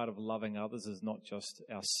 because part of loving others is not just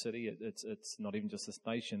our city. It's not even just this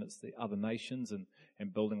nation. It's the other nations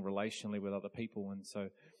and building relationally with other people. And so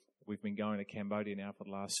we've been going to Cambodia now for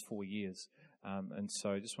the last 4 years. And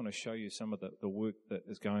so I just want to show you some of the work that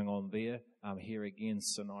is going on there. Here again,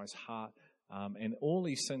 Sinai's heart. And all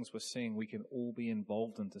these things we're seeing, we can all be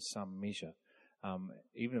involved in to some measure.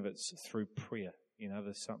 Even if it's through prayer. You know,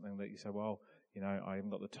 there's something that you say, well, you know, I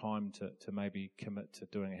haven't got the time to maybe commit to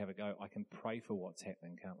doing a Have a Go. I can pray for what's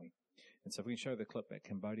happening, can't we? And so if we can show the clip at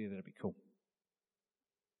Cambodia, that'd be cool.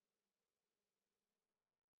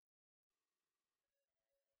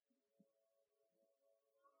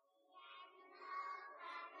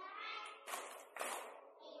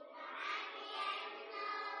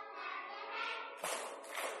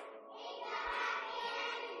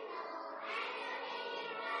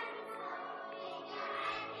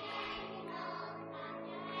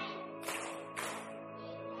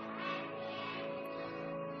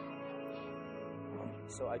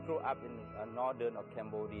 So I grew up in northern of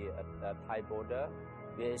Cambodia at the Thai border.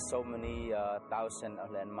 There is so many thousands of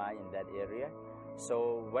landmines in that area.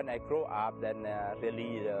 So when I grew up, then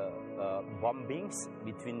really the bombings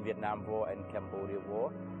between Vietnam War and Cambodia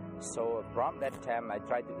War. So from that time, I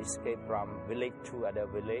tried to escape from village to other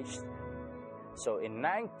village. So in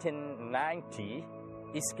 1990,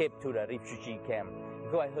 escaped to the refugee camp.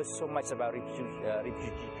 Because I heard so much about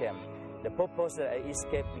refugee camp. The purpose that I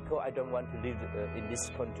escaped because I don't want to live in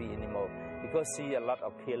this country anymore. Because see a lot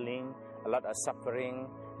of killing a lot of suffering,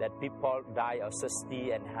 that people die of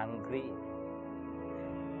thirsty and hungry.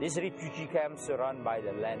 This refugee camp surrounded by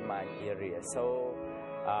the landmine area. So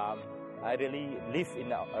I really lived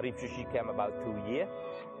in a refugee camp about 2 years,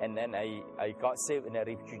 and then I got saved in a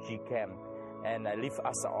refugee camp, and I lived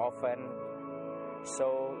as an orphan.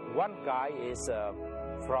 So one guy is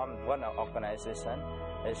from one organization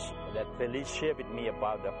that really shared with me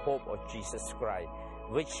about the hope of Jesus Christ,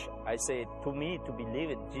 which I say to me to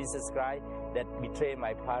believe in Jesus Christ that betray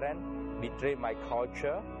my parents, betray my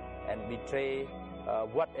culture, and betray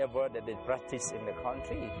whatever that they practice in the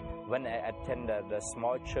country. When I attended the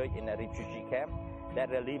small church in a refugee camp, that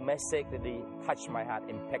really message really touched my heart,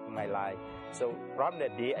 impact my life. So from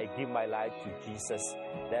that day, I give my life to Jesus.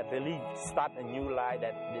 That really start a new life.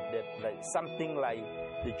 That like something like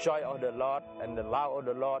the joy of the Lord and the love of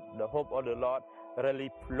the Lord, the hope of the Lord, really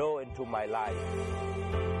flow into my life.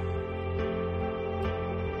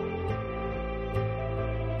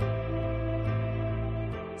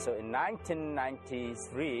 So in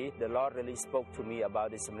 1993, the Lord really spoke to me about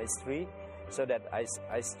this ministry, so that I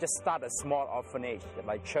just started a small orphanage.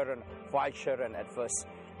 My children, 5 children at first,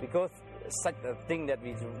 because such a thing that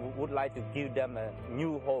we would like to give them a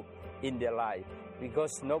new hope in their life,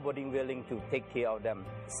 because nobody willing to take care of them.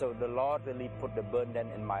 So the Lord really put the burden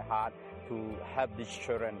in my heart to help these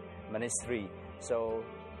children ministry. So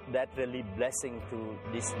that really blessing to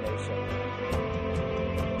this nation.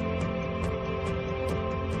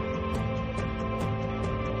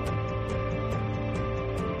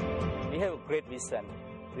 We have a great vision.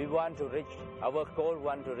 We want to reach, our goal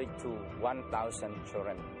want to reach to 1,000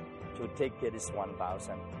 children, to take care of this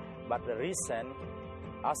 1,000. But the reason,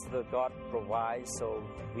 as the God provides, so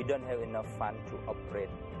we don't have enough fund to operate.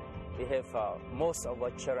 We have most of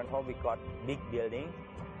our children home, we got big building,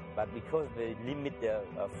 but because they limit the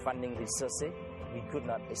funding resources, we could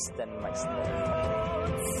not extend much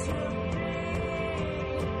more.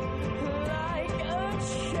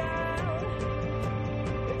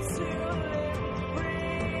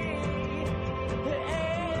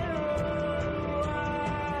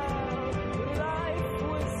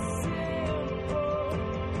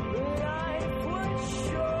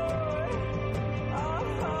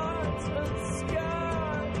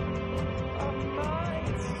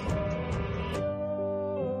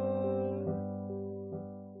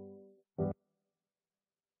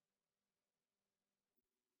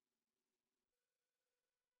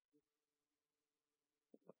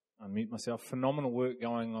 Unmute myself. Phenomenal work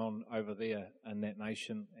going on over there in that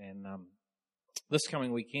nation. And this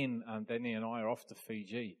coming weekend, Danny and I are off to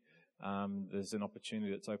Fiji. There's an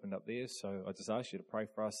opportunity that's opened up there. So I just ask you to pray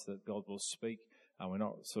for us that God will speak.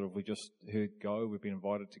 We just heard go. We've been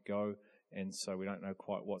invited to go. And so we don't know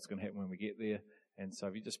quite what's going to happen when we get there. And so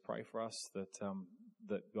if you just pray for us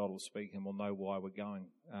that God will speak and we'll know why we're going.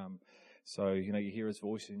 You hear his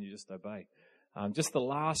voice and you just obey. Just the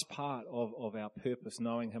last part of our purpose,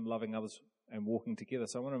 knowing him, loving others, and walking together.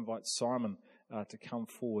 So I want to invite Simon to come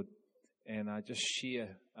forward and just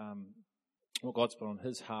share what God's put on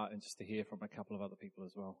his heart, and just to hear from a couple of other people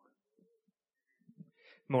as well.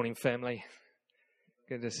 Morning, family.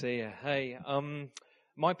 Good to see you. Hey,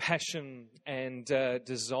 my passion and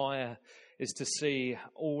desire is to see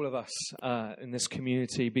all of us in this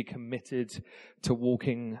community be committed to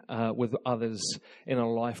walking with others in a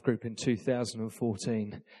life group in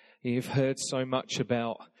 2014. You've heard so much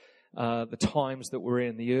about the times that we're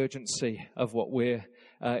in, the urgency of what we're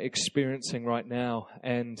experiencing right now.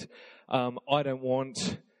 And I don't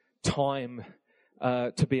want time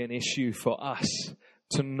to be an issue for us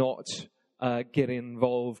to not get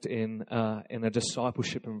involved in a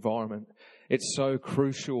discipleship environment. It's so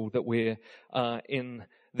crucial that we're in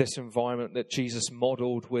this environment that Jesus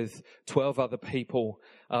modeled with 12 other people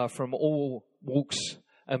from all walks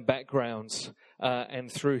and backgrounds,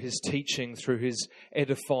 and through his teaching, through his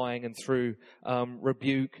edifying, and through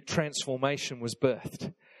rebuke, transformation was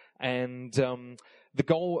birthed. And the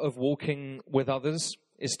goal of walking with others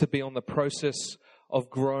is to be on the process of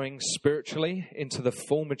growing spiritually into the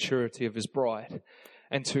full maturity of his bride,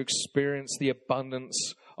 and to experience the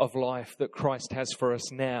abundance of life that Christ has for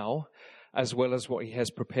us now, as well as what he has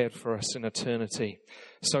prepared for us in eternity.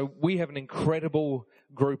 So we have an incredible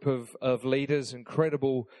group of leaders,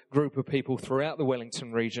 incredible group of people throughout the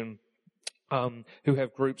Wellington region, who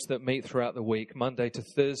have groups that meet throughout the week, Monday to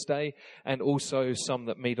Thursday, and also some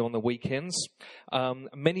that meet on the weekends,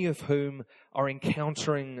 many of whom are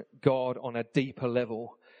encountering God on a deeper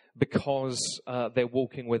level. because they're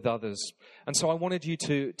walking with others. And so I wanted you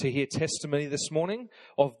to hear testimony this morning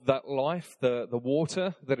of that life, the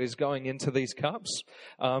water that is going into these cups.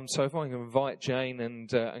 So if I can invite Jane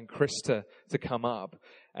and Chris to come up.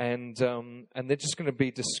 And they're just going to be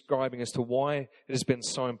describing as to why it has been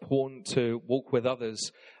so important to walk with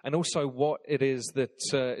others, and also what it is that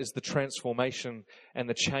is the transformation and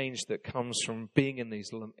the change that comes from being in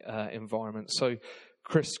these environments. So,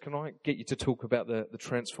 Chris, can I get you to talk about the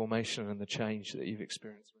transformation and the change that you've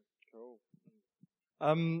experienced? Cool.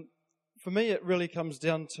 For me, it really comes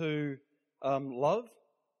down to love.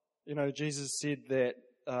 You know, Jesus said that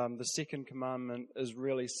the second commandment is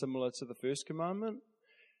really similar to the first commandment.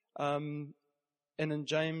 And in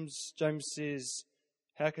James says,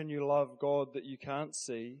 how can you love God that you can't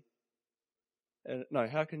see?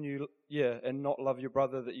 How can you, and not love your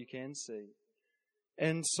brother that you can see?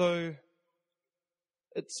 And so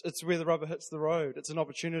it's where the rubber hits the road. It's an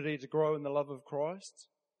opportunity to grow in the love of Christ.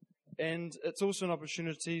 And it's also an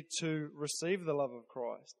opportunity to receive the love of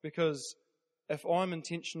Christ. Because if I'm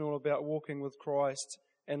intentional about walking with Christ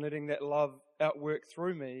and letting that love outwork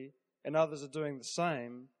through me, and others are doing the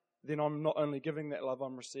same, then I'm not only giving that love,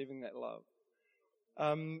 I'm receiving that love.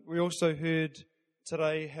 We also heard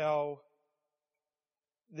today how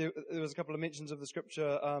there was a couple of mentions of the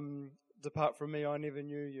scripture, depart from me, I never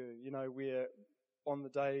knew you. You know, where on the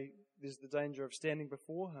day there's the danger of standing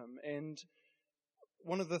before him. And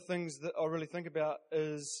one of the things that I really think about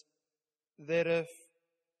is that if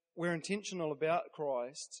we're intentional about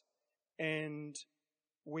Christ and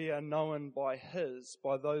we are known by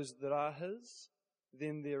those that are his,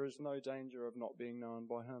 then there is no danger of not being known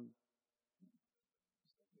by him.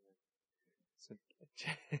 So,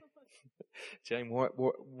 Jane,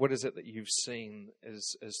 what is it that you've seen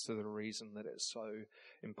as to the reason that it's so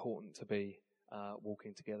important to be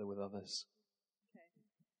walking together with others? Okay.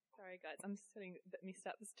 Sorry, guys, I'm feeling a bit messed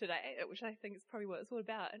up today, which I think is probably what it's all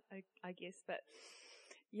about, I guess. But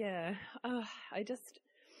yeah,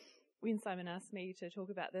 when Simon asked me to talk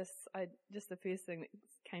about this, the first thing that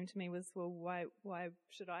came to me was, well, why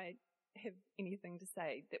should I have anything to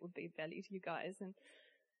say that would be of value to you guys? And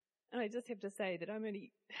I just have to say that I'm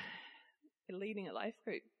only leading a life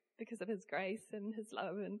group because of his grace and his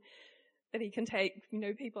love, and that he can take,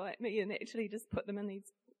 people like me and actually just put them in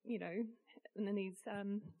these,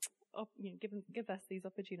 give us these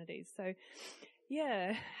opportunities. So,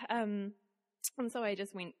 yeah. And so I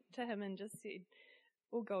just went to him and just said,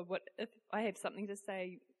 oh God, what if I have something to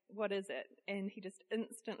say? What is it? And he just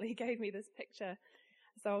instantly gave me this picture.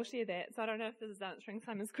 So I'll share that. So I don't know if this is answering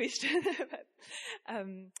Simon's question,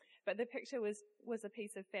 but the picture was a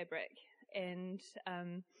piece of fabric, and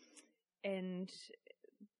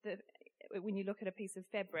when you look at a piece of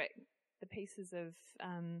fabric, the pieces of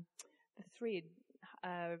the thread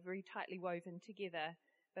are very tightly woven together,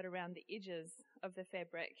 but around the edges of the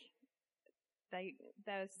fabric,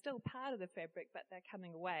 they're still part of the fabric, but they're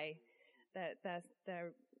coming away. They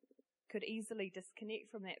could easily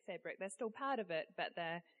disconnect from that fabric. They're still part of it, but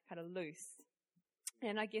they're kind of loose.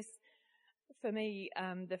 And I guess for me,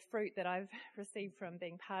 the fruit that I've received from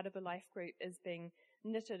being part of a life group is being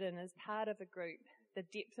knitted in as part of a group, the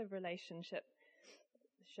depth of relationships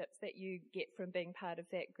that you get from being part of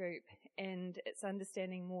that group, and it's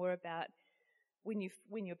understanding more about when you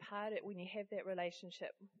have that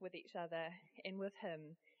relationship with each other and with him,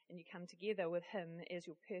 and you come together with him as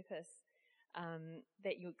your purpose,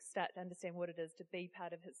 that you start to understand what it is to be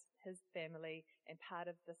part of his family and part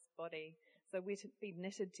of this body. So we're to be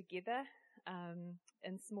knitted together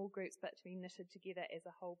in small groups, but to be knitted together as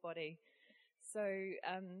a whole body. So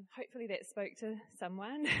hopefully that spoke to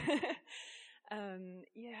someone.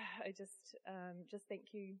 I just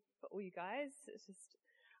thank you for all you guys. It's just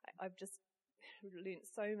I've just learnt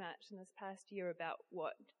so much in this past year about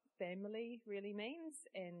what family really means,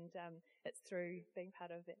 and it's through being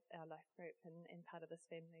part of our life group and part of this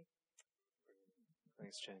family.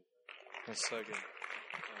 Thanks, Jane. That's so good.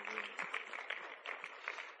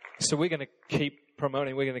 So we're going to keep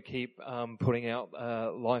promoting, we're going to keep putting out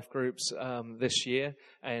life groups this year,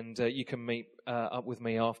 and you can meet up with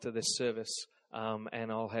me after this service,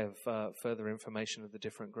 and I'll have further information of the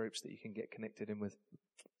different groups that you can get connected in with.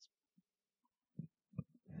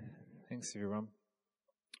 Thanks, everyone.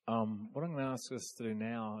 What I'm going to ask us to do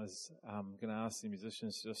now is I'm going to ask the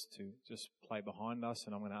musicians just play behind us,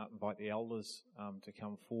 and I'm going to invite the elders to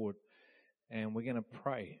come forward, and we're going to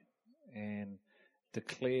pray and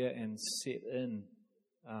declare and set in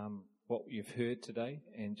what you've heard today,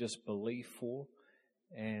 and just believe for.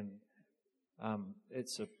 And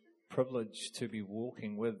it's a privilege to be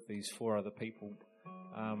walking with these four other people.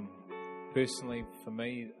 personally, for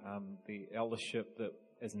me, the eldership that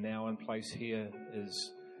is now in place here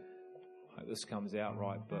is, I hope this comes out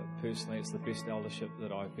right, but personally it's the best eldership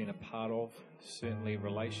that I've been a part of. Certainly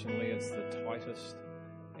relationally it's the tightest,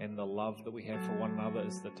 and the love that we have for one another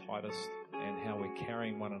is the tightest, and how we're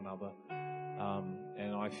carrying one another.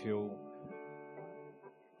 And I feel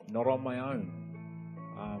not on my own,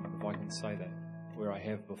 if I can say that, where I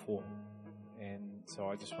have before. And so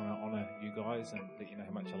I just want to honour you guys and let you know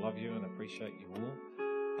how much I love you and appreciate you all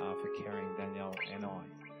for carrying Danielle and I.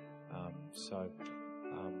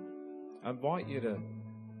 I invite you to,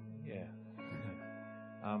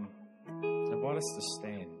 invite us to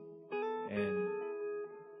stand, and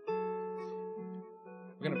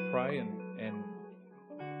we're going to pray, and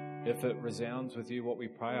if it resounds with you what we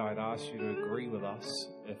pray, I'd ask you to agree with us.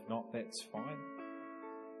 If not, that's fine.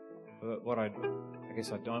 But what I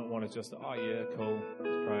guess I don't want is just, oh yeah, cool,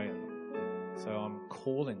 let's pray. So I'm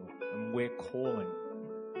calling, and we're calling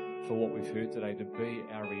for what we've heard today to be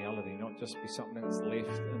our reality, not just be something that's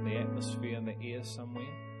left in the atmosphere, in the air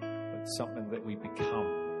somewhere, but something that we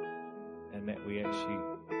become and that we actually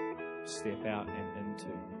step out and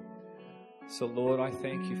into. So Lord, I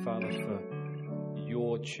thank you, Father, for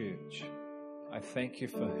your church. I thank you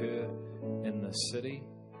for her in the city,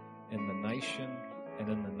 in the nation, and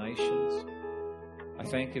in the nations. I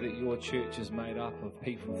thank you that your church is made up of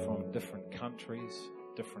people from different countries,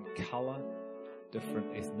 different colour,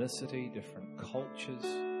 different ethnicity, different cultures.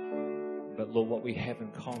 But Lord, what we have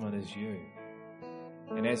in common is you.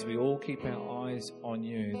 And as we all keep our eyes on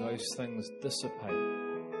you, those things dissipate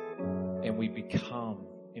and we become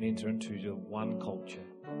and enter into the one culture,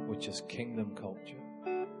 which is kingdom culture,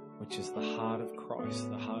 which is the heart of Christ,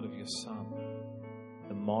 the heart of your Son,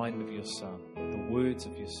 the mind of your Son, the words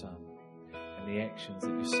of your Son, and the actions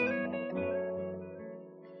that your Son modeled.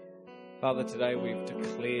 Father, today we've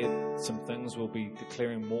declared some things. We'll be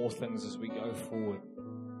declaring more things as we go forward.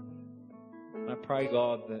 And I pray,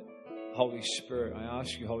 God, that Holy Spirit, I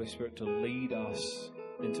ask you, Holy Spirit, to lead us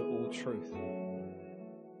into all truth.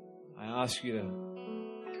 I ask you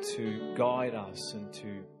to guide us and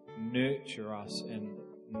to nurture us and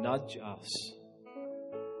nudge us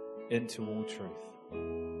into all truth.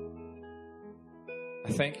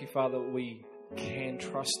 I thank you, Father, that we can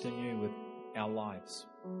trust in you with our lives.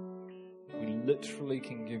 We literally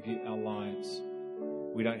can give you our lives.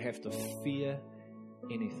 We don't have to fear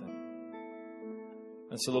anything.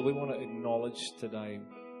 And so, Lord, we want to acknowledge today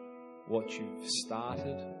what you've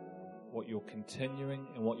started, what you're continuing,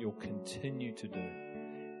 and what you'll continue to do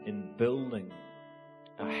in building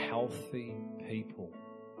a healthy people,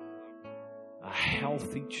 a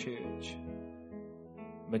healthy church,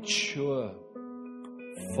 mature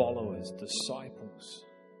followers, disciples,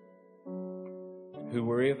 who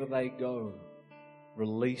wherever they go,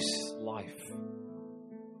 release life.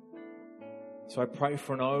 So I pray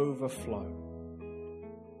for an overflow.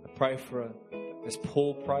 I pray for, as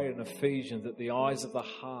Paul prayed in Ephesians, that the eyes of the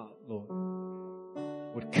heart, Lord,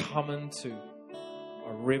 would come into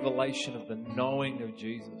a revelation of the knowing of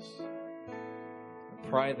Jesus. I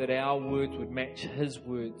pray that our words would match his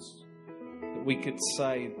words, that we could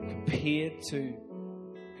say,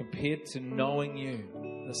 compared to knowing you,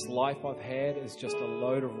 this life I've had is just a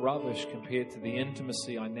load of rubbish compared to the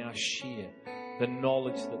intimacy I now share, the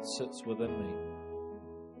knowledge that sits within me.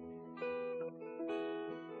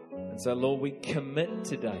 And so, Lord, we commit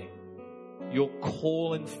today. You're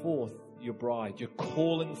calling forth your bride. You're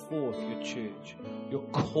calling forth your church. You're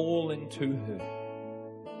calling to her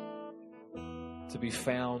to be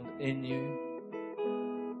found in you,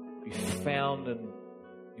 be found in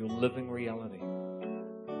your living reality.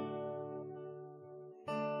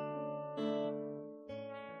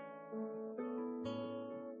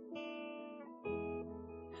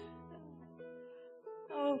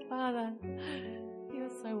 Oh, Father, you're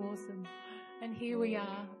so awesome. And here we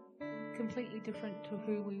are, completely different to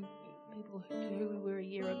who we were a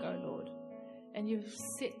year ago, Lord. And you've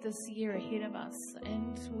set this year ahead of us,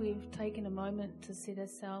 and we've taken a moment to set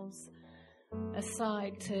ourselves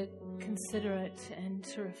aside to consider it and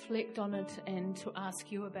to reflect on it and to ask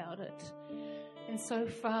you about it. And so,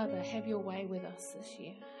 Father, have your way with us this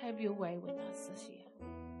year. Have your way with us this year.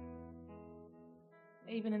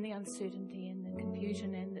 Even in the uncertainty and the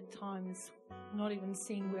confusion and at times not even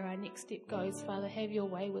seeing where our next step goes, Father, have your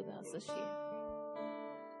way with us this year.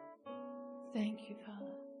 Thank you,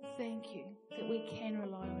 Father. Thank you that we can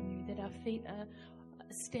rely on you, that our feet are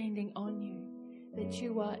standing on you, that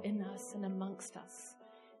you are in us and amongst us,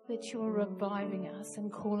 that you are reviving us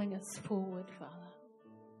and calling us forward, Father.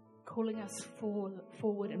 Calling us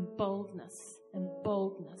forward in boldness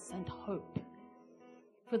and hope.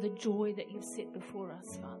 for the joy that you've set before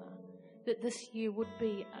us, Father. That this year would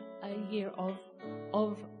be a year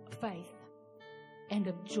of faith and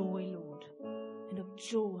of joy, Lord, and of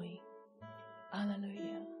joy.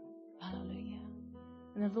 Hallelujah, hallelujah.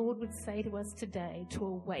 And the Lord would say to us today to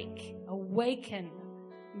awaken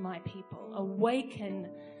my people, awaken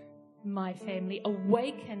my family,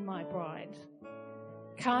 awaken my bride.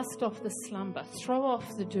 Cast off the slumber, throw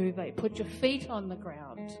off the duvet, put your feet on the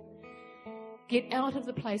ground. Get out of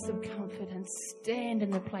the place of comfort and stand in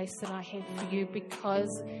the place that I have for you,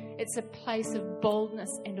 because it's a place of boldness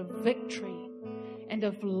and of victory and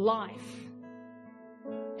of life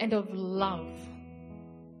and of love.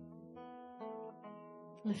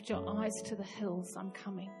 Lift your eyes to the hills. I'm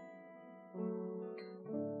coming.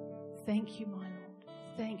 Thank you, my Lord.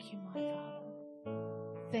 Thank you, my Father.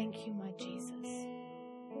 Thank you, my Jesus,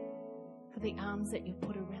 for the arms that you've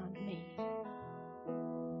put around me.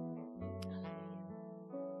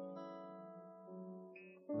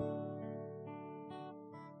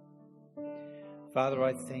 Father,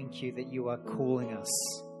 I thank you that you are calling us.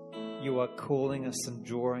 You are calling us and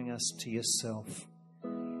drawing us to yourself.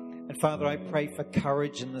 And Father, I pray for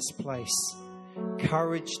courage in this place.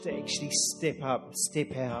 Courage to actually step up,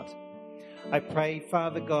 step out. I pray,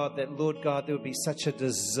 Father God, that, Lord God, there would be such a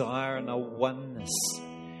desire and a oneness.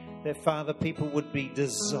 That, Father, people would be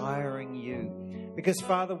desiring you. Because,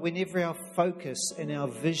 Father, whenever our focus and our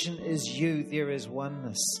vision is you, there is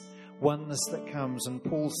oneness. Oneness that comes. And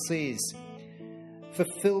Paul says,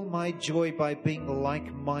 fulfill my joy by being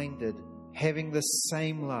like-minded, having the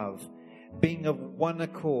same love, being of one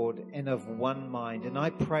accord and of one mind. And I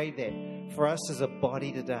pray that for us as a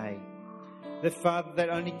body today, that, Father, that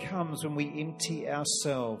only comes when we empty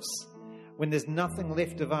ourselves, when there's nothing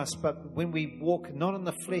left of us, but when we walk not in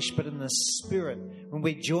the flesh but in the Spirit, when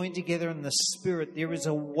we join together in the Spirit, there is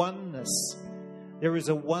a oneness. There is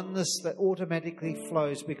a oneness that automatically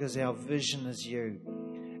flows because our vision is you.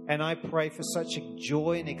 And I pray for such a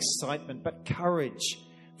joy and excitement, but courage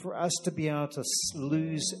for us to be able to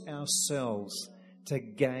lose ourselves to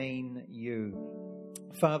gain you.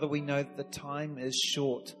 Father, we know that the time is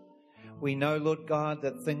short. We know, Lord God,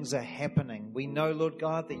 that things are happening. We know, Lord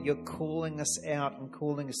God, that you're calling us out and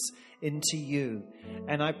calling us into you.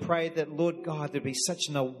 And I pray that, Lord God, there'd be such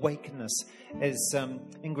an awakeness, as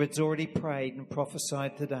Ingrid's already prayed and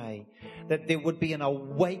prophesied today, that there would be an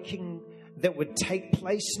awakening that would take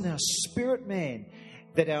place in our spirit, man,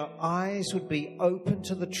 that our eyes would be open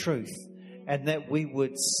to the truth and that we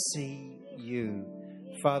would see you.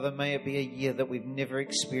 Father, may it be a year that we've never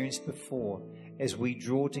experienced before as we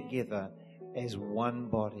draw together as one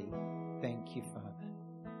body. Thank you, Father.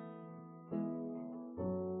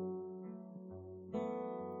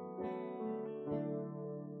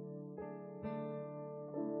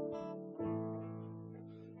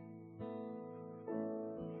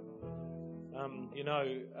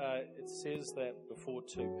 It says that before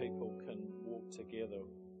two people can walk together,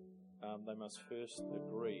 they must first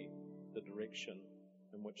agree the direction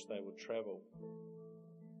in which they would travel.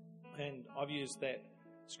 And I've used that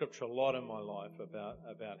scripture a lot in my life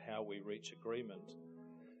about how we reach agreement.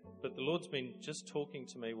 But the Lord's been just talking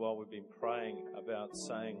to me while we've been praying about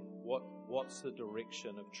saying, what's the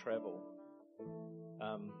direction of travel?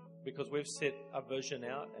 Because we've set a vision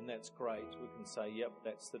out, and that's great. We can say, yep,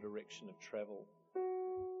 that's the direction of travel.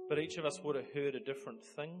 But each of us would have heard a different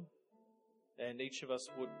thing, and each of us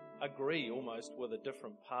would agree almost with a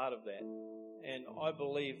different part of that. And I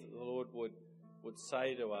believe that the Lord would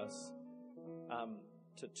say to us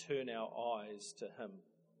to turn our eyes to Him,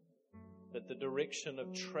 that the direction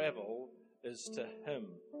of travel is to Him.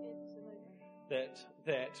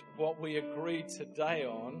 That what we agreed today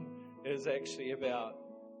on is actually about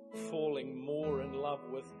falling more in love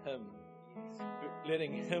with Him,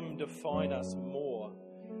 letting Him define us more,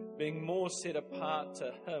 being more set apart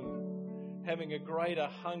to Him, having a greater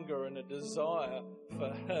hunger and a desire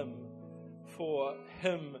for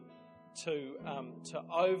Him to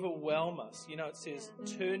overwhelm us. You know, it says,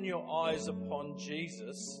 turn your eyes upon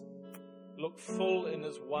Jesus, look full in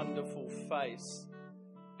His wonderful face,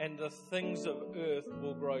 and the things of earth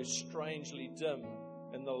will grow strangely dim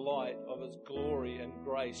in the light of His glory and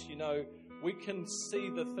grace. You know, we can see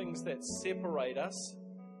the things that separate us,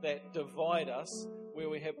 that divide us, where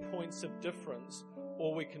we have points of difference,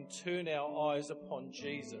 or we can turn our eyes upon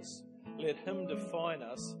Jesus. Let Him define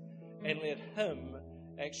us, and let Him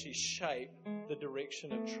actually shape the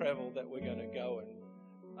direction of travel that we're going to go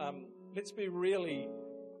in. Let's be really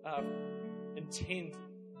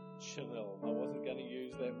intentional. I wasn't going to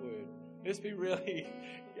use that word. Let's be really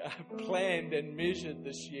planned and measured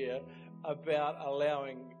this year about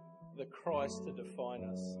allowing the Christ to define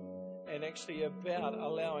us, and actually about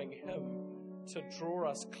allowing Him to draw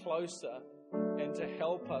us closer and to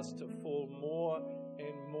help us to fall more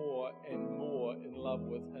and more and more in love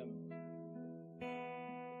with Him.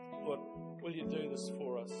 Lord, will you do this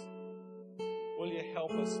for us? Will you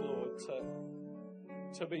help us, Lord,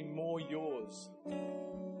 to be more yours?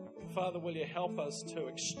 Father, will you help us to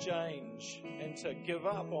exchange and to give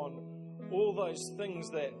up on all those things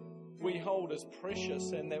that we hold as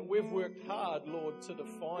precious and that we've worked hard, Lord, to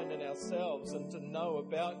define in ourselves and to know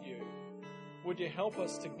about you? Would you help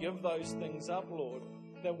us to give those things up, Lord,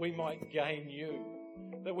 that we might gain you,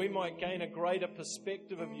 that we might gain a greater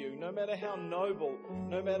perspective of you, no matter how noble,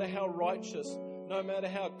 no matter how righteous, no matter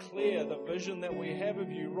how clear the vision that we have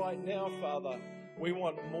of you right now, Father. We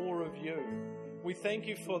want more of you. We thank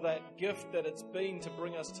you for that gift that it's been to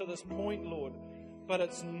bring us to this point, Lord, but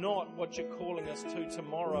it's not what you're calling us to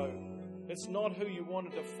tomorrow. It's not who you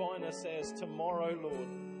want to define us as tomorrow, Lord.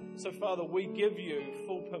 So, Father, we give you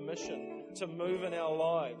full permission to move in our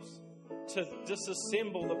lives, to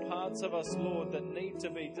disassemble the parts of us, Lord, that need to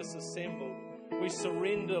be disassembled. We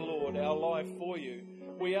surrender, Lord, our life for you.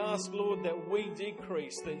 We ask, Lord, that we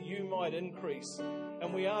decrease, that you might increase.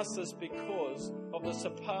 And we ask this because of the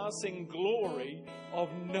surpassing glory of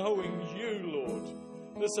knowing you, Lord.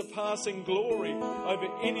 The surpassing glory over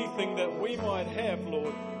anything that we might have,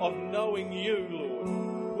 Lord, of knowing you,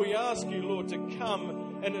 Lord. We ask you, Lord, to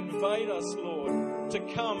come and invade us, Lord, to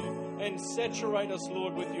come and saturate us,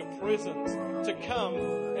 Lord, with your presence, to come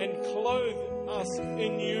and clothe us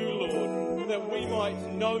in you, Lord, that we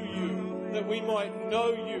might know you, that we might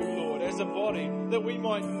know you, Lord, as a body, that we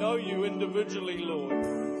might know you individually,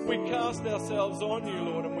 Lord. We cast ourselves on you,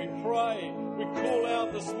 Lord, and we pray, we call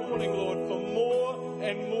out this morning, Lord, for more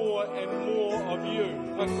and more and more of you,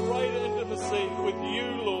 a greater intimacy with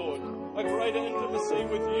you, Lord, a greater intimacy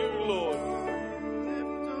with you, Lord.